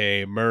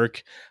 aka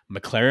Merc.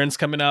 McLaren's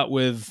coming out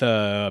with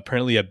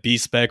apparently a B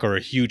spec or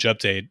a huge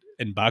update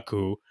in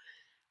Baku.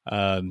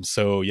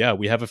 So yeah,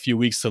 we have a few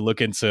weeks to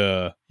look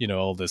into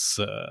all this.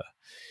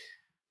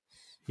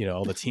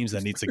 All the teams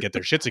that need to get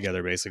their shit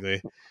together,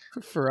 basically.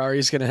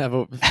 Ferrari's going to have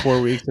 4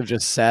 weeks of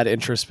just sad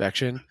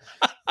introspection.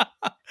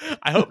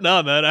 I hope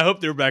not, man. I hope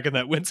they're back in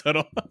that wind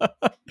tunnel.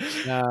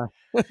 Nah,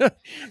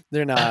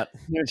 they're not.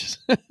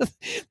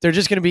 They're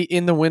just going to be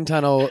in the wind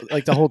tunnel.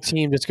 Like the whole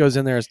team just goes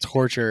in there as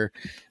torture.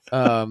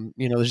 They're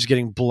just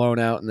getting blown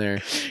out in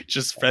there.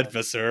 Just Fred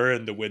Vasseur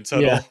in the wind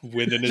tunnel,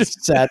 wind in his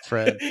sad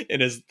Fred, in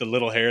the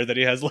little hair that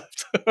he has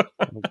left.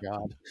 Oh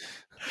God.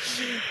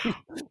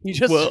 He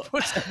just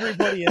puts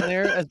everybody in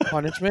there as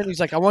punishment. He's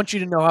like, I want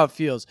you to know how it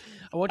feels.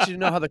 I want you to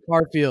know how the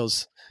car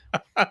feels.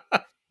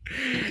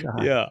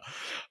 Yeah.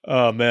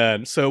 Oh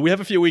man. So we have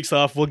a few weeks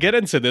off. We'll get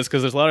into this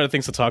because there's a lot of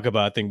things to talk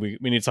about. I think we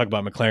need to talk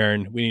about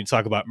McLaren. We need to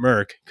talk about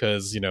Merc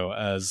because do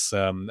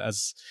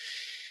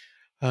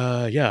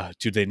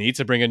they need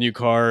to bring a new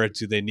car?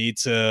 Do they need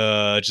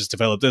to just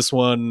develop this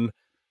one?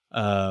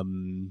 A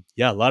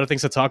lot of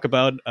things to talk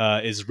about.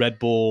 Is Red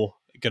Bull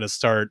going to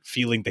start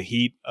feeling the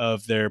heat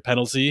of their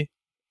penalty?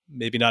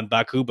 Maybe not in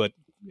Baku, but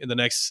in the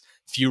next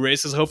few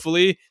races,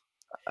 hopefully.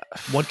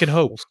 One can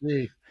hope. We'll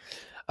see.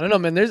 I don't know,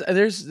 man.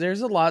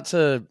 There's a lot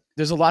to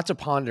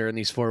ponder in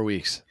these 4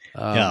 weeks.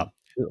 A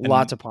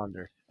lot to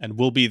ponder. And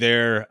we'll be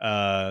there.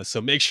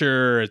 So make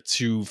sure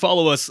to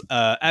follow us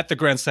at the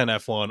Grandstand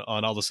F1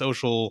 on all the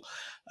social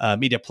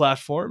media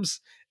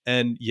platforms.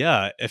 And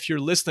yeah, if you're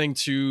listening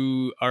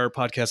to our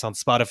podcast on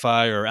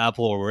Spotify or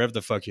Apple or wherever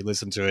the fuck you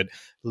listen to it,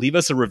 leave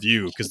us a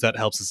review because that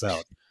helps us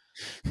out.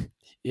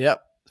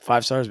 Yep.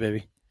 5 stars,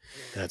 baby.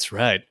 That's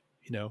right.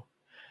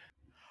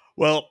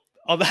 Well,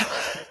 on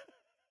that.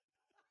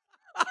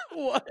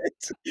 What?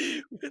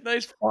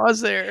 Nice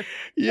pause there.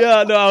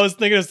 Yeah, no, I was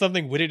thinking of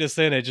something witty to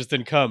say and it just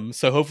didn't come.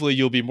 So hopefully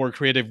you'll be more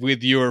creative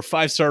with your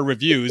 5-star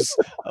reviews.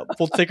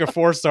 We'll take a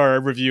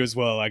 4-star review as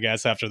well, I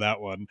guess, after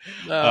that one.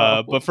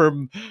 But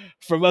from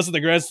us at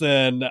the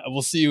Grandstand,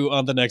 we'll see you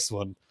on the next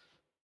one.